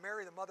last time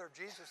Mary, the mother of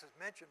Jesus, is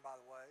mentioned, by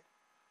the way.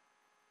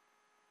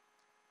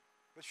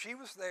 But she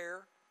was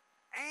there,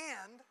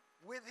 and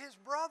with his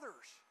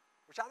brothers,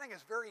 which I think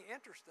is very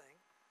interesting.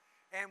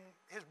 And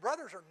his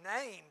brothers are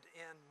named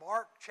in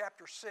Mark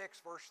chapter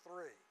 6, verse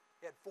 3.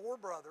 He had 4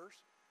 brothers,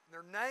 and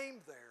they're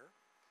named there.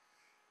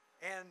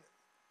 And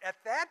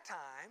at that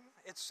time,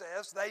 it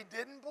says they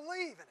didn't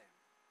believe in him.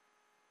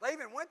 They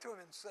even went to him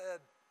and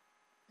said,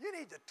 "You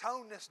need to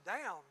tone this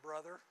down,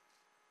 brother.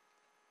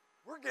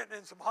 We're getting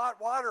in some hot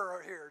water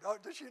out here.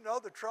 Don't you know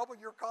the trouble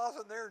you're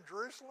causing there in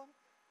Jerusalem?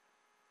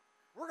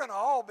 We're going to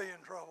all be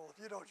in trouble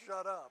if you don't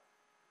shut up.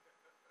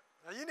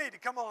 Now you need to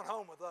come on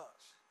home with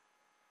us."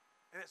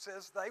 And it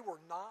says they were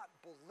not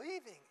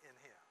believing in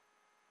him.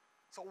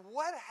 So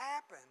what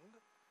happened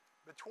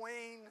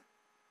between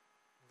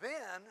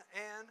then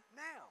and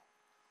now?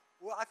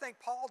 Well, I think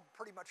Paul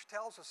pretty much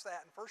tells us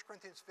that in 1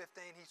 Corinthians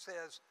 15. He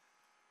says,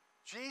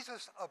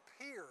 Jesus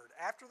appeared,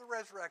 after the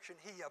resurrection,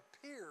 he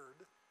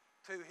appeared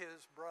to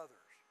his brothers.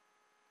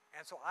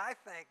 And so I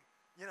think,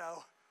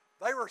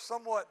 they were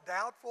somewhat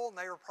doubtful, and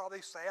they were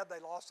probably sad they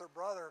lost their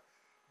brother.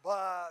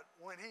 But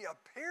when he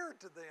appeared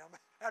to them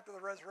after the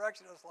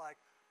resurrection, it was like,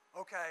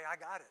 okay, I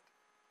got it.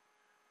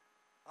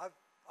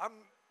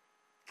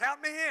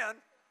 Count me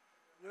in,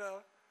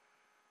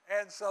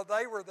 And so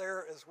they were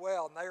there as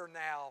well, and they are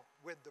now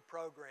with the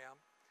program.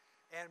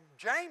 And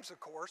James, of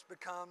course,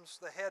 becomes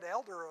the head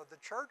elder of the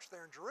church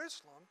there in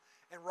Jerusalem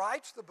and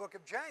writes the book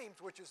of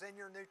James, which is in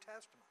your New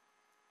Testament.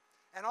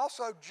 And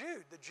also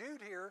Jude. The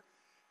Jude here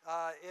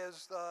of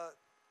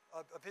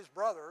his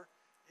brother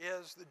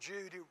is the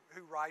Jude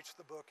who writes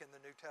the book in the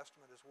New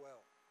Testament as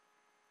well.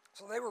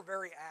 So they were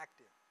very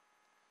active.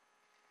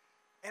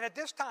 And at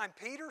this time,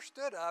 Peter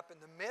stood up in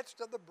the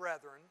midst of the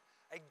brethren,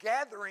 a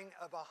gathering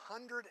of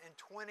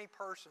 120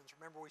 persons,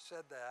 remember we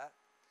said that,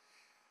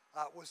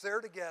 was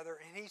there together,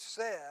 and he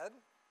said,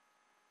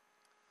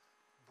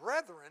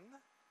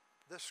 "Brethren,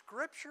 the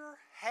scripture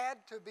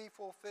had to be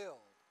fulfilled,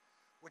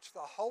 which the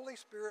Holy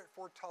Spirit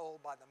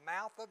foretold by the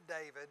mouth of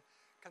David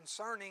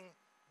concerning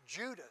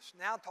Judas,"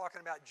 now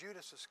talking about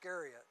Judas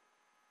Iscariot,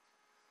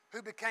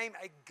 "who became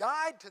a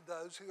guide to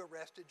those who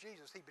arrested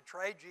Jesus." He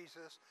betrayed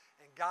Jesus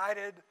and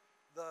guided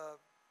the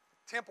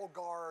temple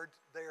guard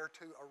there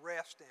to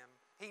arrest him.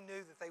 He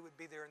knew that they would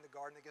be there in the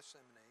Garden of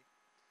Gethsemane.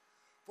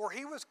 "For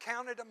he was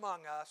counted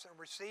among us and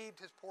received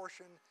his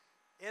portion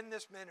in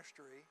this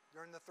ministry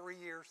during the 3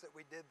 years that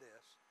we did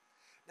this.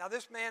 Now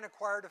this man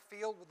acquired a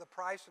field with the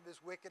price of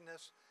his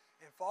wickedness,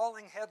 and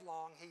falling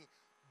headlong, he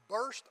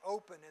burst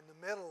open in the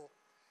middle,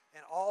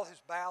 and all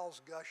his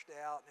bowels gushed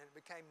out, and it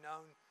became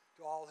known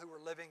to all who were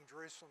living in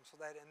Jerusalem, so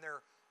that in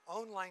their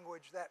own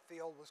language that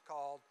field was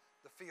called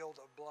the field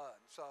of blood."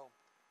 So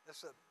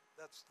that's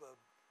the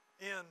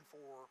end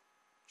for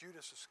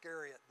Judas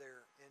Iscariot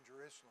there in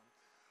Jerusalem.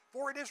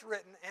 "For it is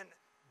written," and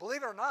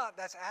believe it or not,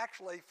 that's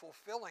actually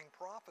fulfilling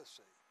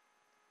prophecy.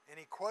 And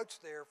he quotes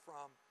there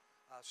from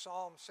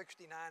Psalm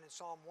 69 and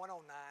Psalm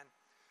 109,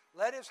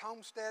 "Let his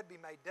homestead be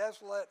made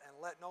desolate, and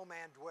let no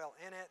man dwell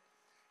in it,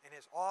 and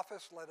his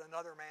office let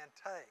another man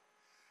take."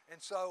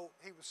 And so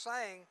he was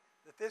saying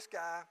that this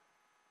guy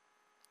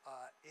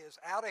is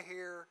out of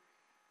here,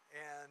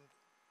 and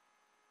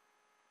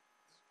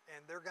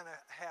they're going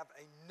to have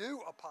a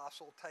new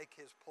apostle take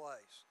his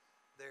place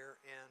there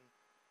in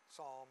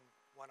Psalm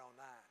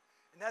 109.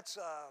 And that's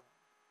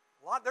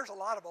there's a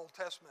lot of Old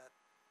Testament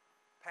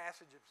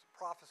passages,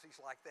 prophecies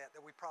like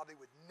that we probably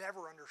would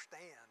never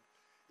understand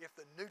if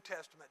the New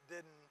Testament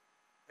didn't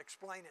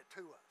explain it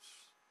to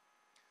us.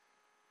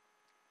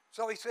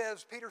 So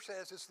Peter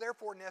says, "It's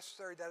therefore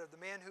necessary that of the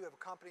men who have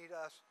accompanied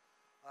us,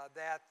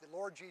 that the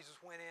Lord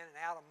Jesus went in and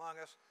out among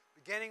us,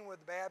 beginning with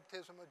the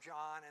baptism of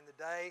John and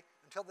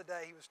until the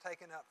day he was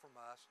taken up from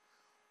us,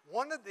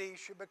 one of these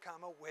should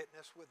become a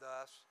witness with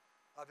us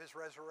of his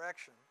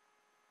resurrection."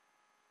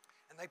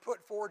 And they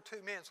put forward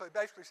 2 men. So he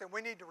basically said,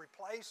 we need to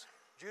replace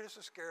Judas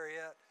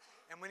Iscariot,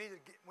 and we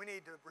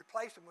need to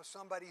replace him with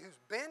somebody who's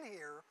been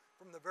here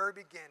from the very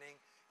beginning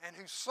and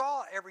who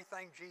saw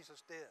everything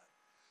Jesus did.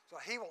 So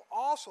he will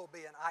also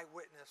be an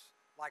eyewitness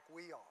like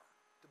we are,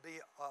 to be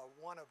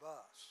one of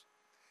us.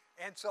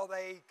 And so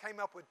they came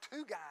up with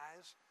 2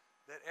 guys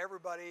that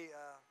everybody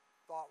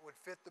thought would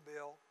fit the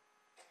bill.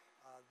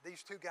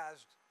 These 2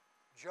 guys,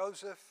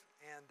 Joseph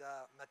and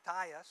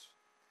Matthias.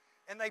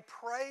 And they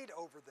prayed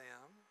over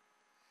them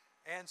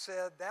and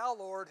said, "Thou,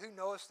 Lord, who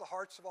knowest the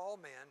hearts of all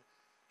men,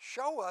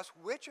 show us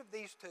which of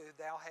these 2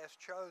 thou hast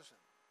chosen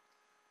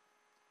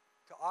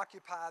to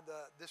occupy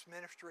this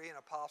ministry and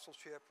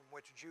apostleship from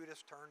which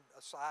Judas turned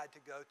aside to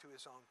go to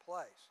his own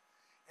place."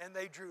 And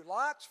they drew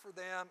lots for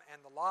them,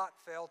 and the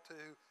lot fell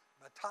to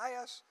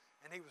Matthias,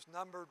 and he was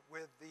numbered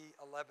with the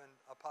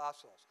 11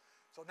 apostles.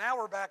 So now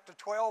we're back to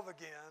 12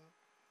 again.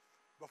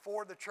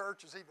 Before the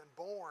church is even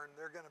born,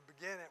 they're going to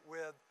begin it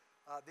with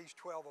these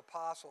 12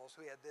 apostles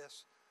who had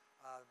this,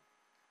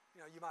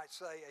 you might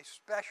say, a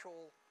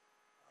special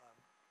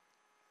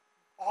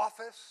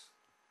office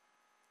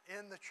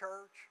in the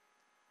church.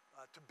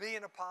 To be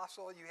an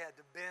apostle, you had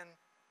to have been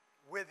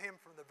with him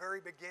from the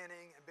very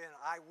beginning and been an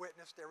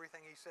eyewitness to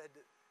everything he said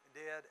and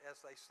did,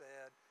 as they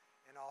said,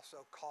 and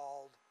also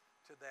called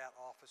to that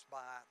office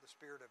by the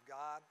Spirit of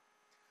God.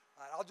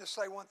 I'll just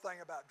say one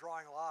thing about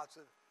drawing lots.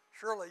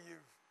 Surely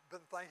you've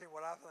been thinking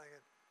what I'm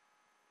thinking.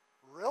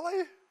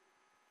 Really?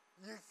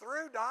 You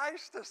threw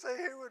dice to see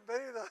who would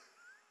be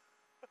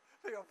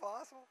the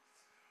apostle?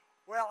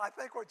 Well, I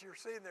think what you're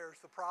seeing there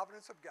is the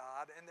providence of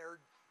God, and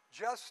they're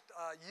just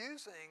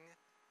using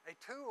a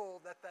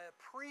tool that the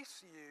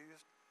priests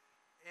used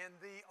in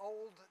the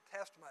Old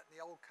Testament, in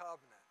the Old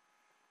Covenant.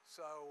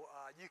 So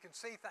you can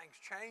see things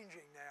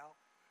changing now,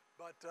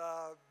 but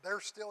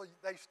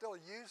they still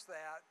use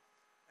that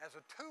as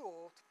a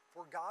tool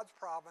for God's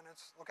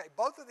providence. Okay,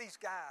 both of these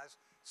guys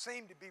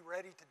seem to be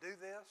ready to do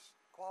this,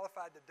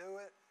 qualified to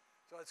do it.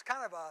 So it's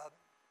kind of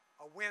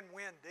a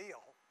win-win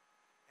deal.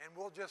 And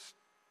we'll just,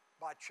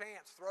 by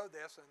chance, throw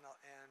this and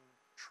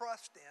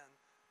trust in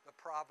the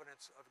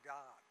providence of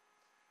God.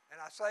 And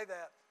I say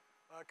that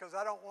because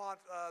I don't want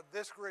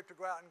this group to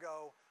go out and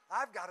go,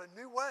 I've got a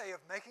new way of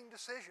making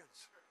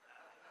decisions.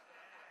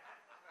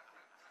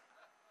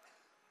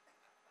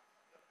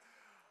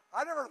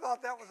 I never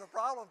thought that was a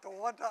problem until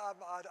one time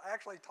I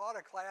actually taught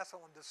a class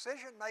on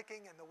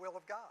decision-making and the will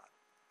of God.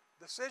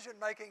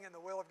 Decision-making and the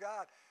will of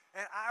God.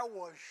 And I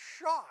was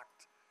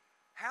shocked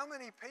how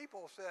many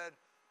people said,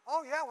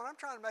 oh yeah, when I'm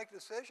trying to make a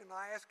decision,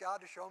 I ask God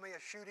to show me a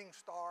shooting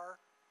star,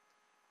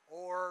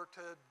 or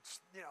to,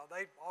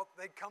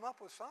 they'd come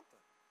up with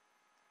something.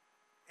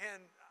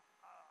 And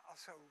I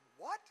said,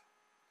 what?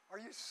 Are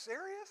you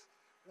serious?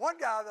 One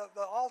guy,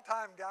 the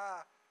all-time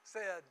guy,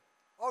 said,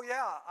 oh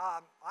yeah,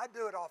 I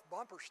do it off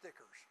bumper stickers.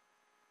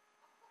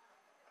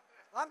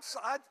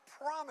 I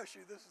promise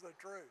you this is the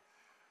truth.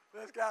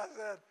 This guy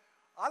said,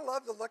 I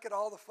love to look at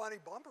all the funny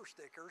bumper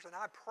stickers, and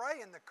I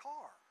pray in the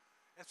car.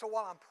 And so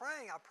while I'm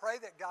praying, I pray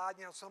that God,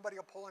 somebody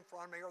will pull in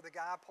front of me, or the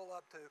guy I pull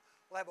up to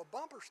will have a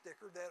bumper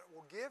sticker that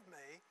will give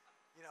me,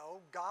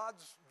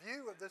 God's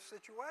view of this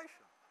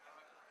situation.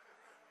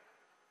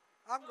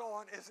 I'm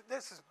going,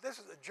 this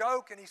is a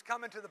joke, and he's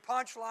coming to the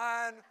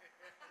punchline.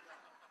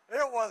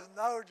 It was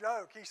no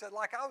joke. He said,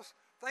 I was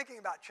thinking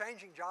about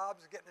changing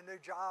jobs, getting a new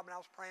job, and I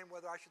was praying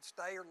whether I should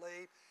stay or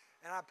leave.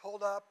 And I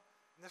pulled up,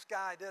 and this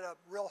guy did a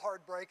real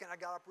hard break, and I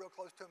got up real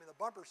close to him, and the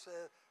bumper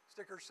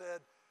sticker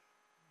said,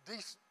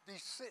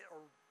 desist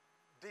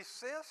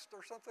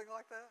or something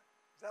like that.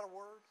 Is that a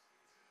word?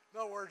 In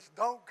other words,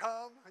 don't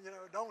come,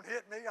 don't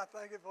hit me, I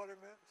think is what it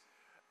meant.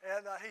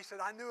 And he said,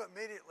 I knew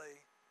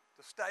immediately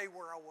to stay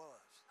where I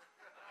was.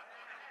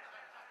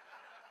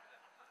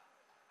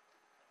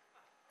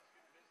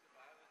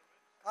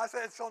 I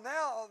said, so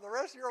now the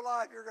rest of your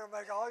life you're going to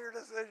make all your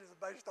decisions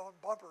based on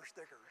bumper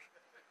stickers.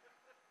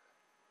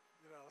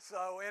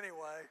 So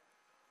anyway,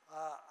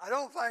 I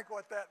don't think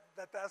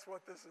that's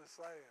what this is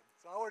saying.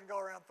 So I wouldn't go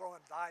around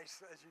throwing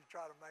dice as you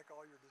try to make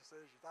all your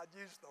decisions. I'd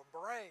use the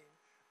brain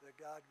that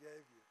God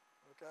gave you,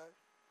 okay?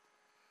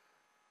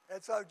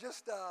 And so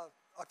just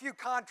a few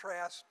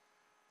contrasts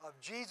of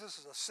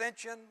Jesus'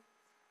 ascension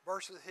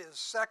versus his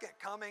second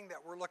coming that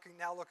we're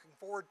now looking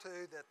forward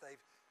to, that they've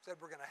said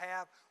we're going to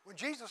have. When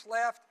Jesus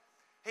left,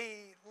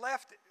 he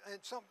left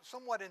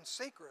somewhat in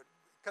secret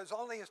because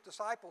only his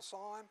disciples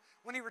saw him.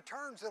 When he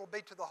returns, it'll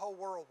be to the whole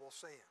world will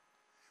see him.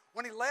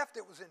 When he left,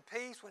 it was in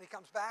peace. When he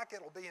comes back,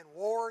 it'll be in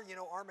war,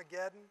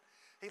 Armageddon.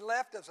 He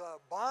left as a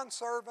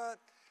bondservant.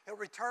 He'll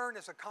return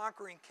as a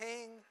conquering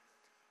king.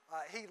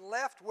 He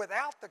left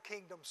without the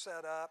kingdom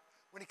set up.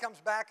 When he comes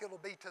back, it'll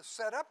be to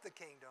set up the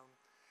kingdom.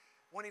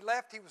 When he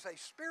left, he was a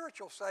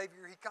spiritual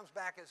Savior. He comes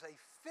back as a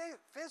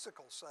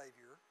physical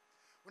Savior.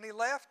 When he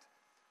left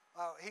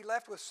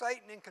with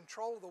Satan in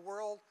control of the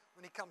world.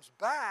 When he comes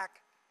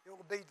back, it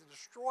will be to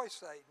destroy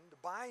Satan, to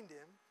bind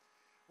him.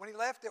 When he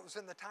left, it was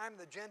in the time of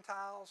the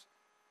Gentiles.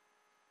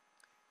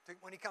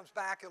 When he comes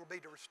back, it'll be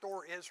to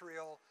restore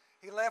Israel.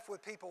 He left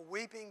with people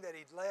weeping that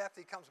he'd left.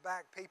 He comes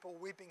back, people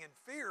weeping in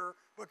fear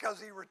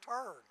because he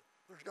returned.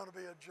 There's going to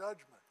be a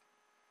judgment.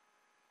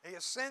 He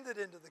ascended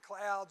into the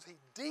clouds. He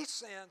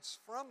descends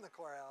from the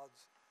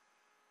clouds.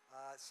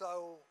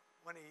 So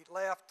when he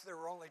left, there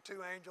were only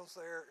 2 angels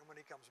there. And when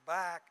he comes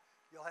back,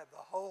 you'll have the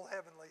whole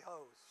heavenly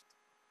host.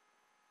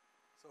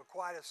 So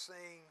quite a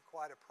scene,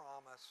 quite a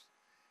promise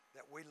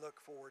that we look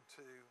forward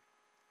to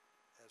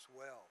as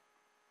well.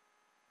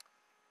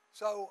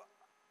 So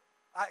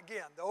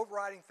again, the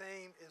overriding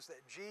theme is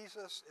that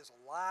Jesus is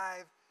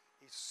alive.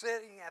 He's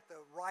sitting at the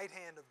right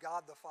hand of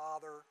God the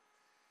Father,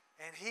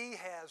 and he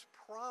has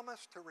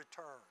promised to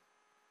return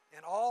in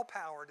all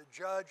power to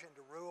judge and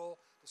to rule,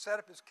 to set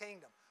up his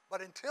kingdom.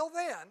 But until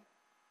then,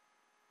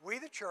 we,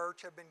 the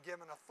church, have been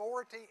given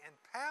authority and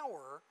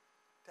power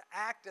to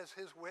act as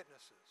his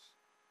witnesses.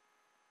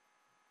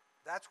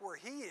 That's where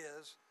he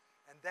is,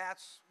 and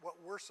that's what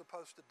we're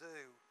supposed to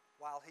do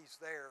while he's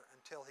there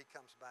until he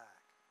comes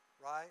back,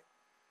 right?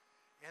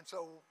 And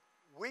so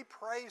we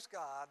praise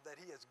God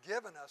that he has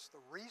given us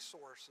the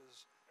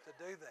resources to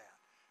do that.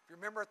 If You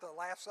remember at the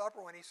Last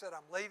Supper when he said,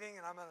 I'm leaving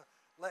and I'm going to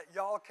let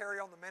y'all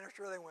carry on the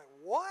ministry? They went,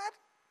 what?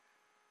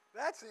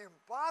 That's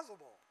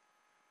impossible.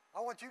 I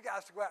want you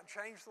guys to go out and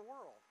change the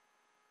world.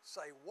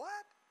 Say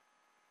what?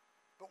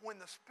 But when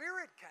the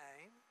Spirit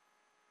came,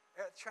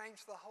 it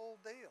changed the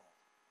whole deal.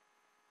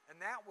 And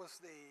that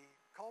was the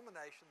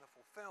culmination, the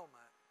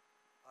fulfillment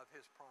of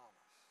his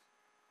promise.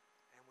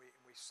 And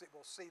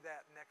we'll see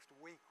that next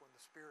week when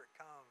the Spirit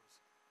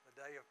comes, the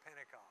day of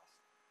Pentecost.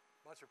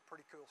 A bunch of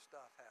pretty cool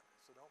stuff happening.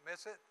 So don't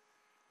miss it.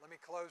 Let me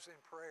close in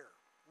prayer.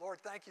 Lord,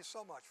 thank you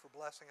so much for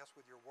blessing us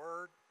with your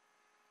word.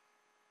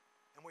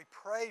 And we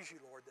praise you,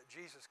 Lord, that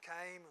Jesus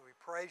came, and we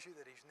praise you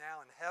that he's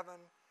now in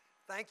heaven.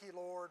 Thank you,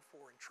 Lord,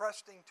 for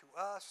entrusting to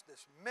us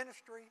this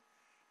ministry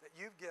that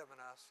you've given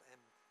us, and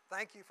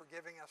thank you for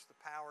giving us the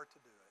power to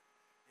do it.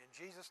 In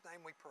Jesus'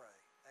 name we pray.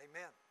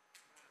 Amen.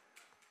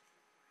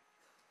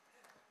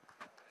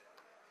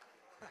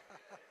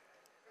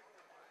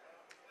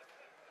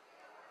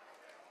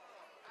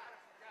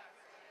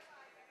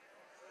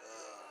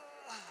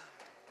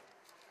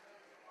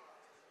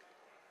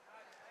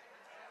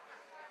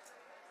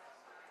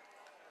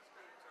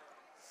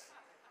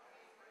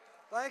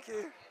 Thank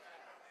you.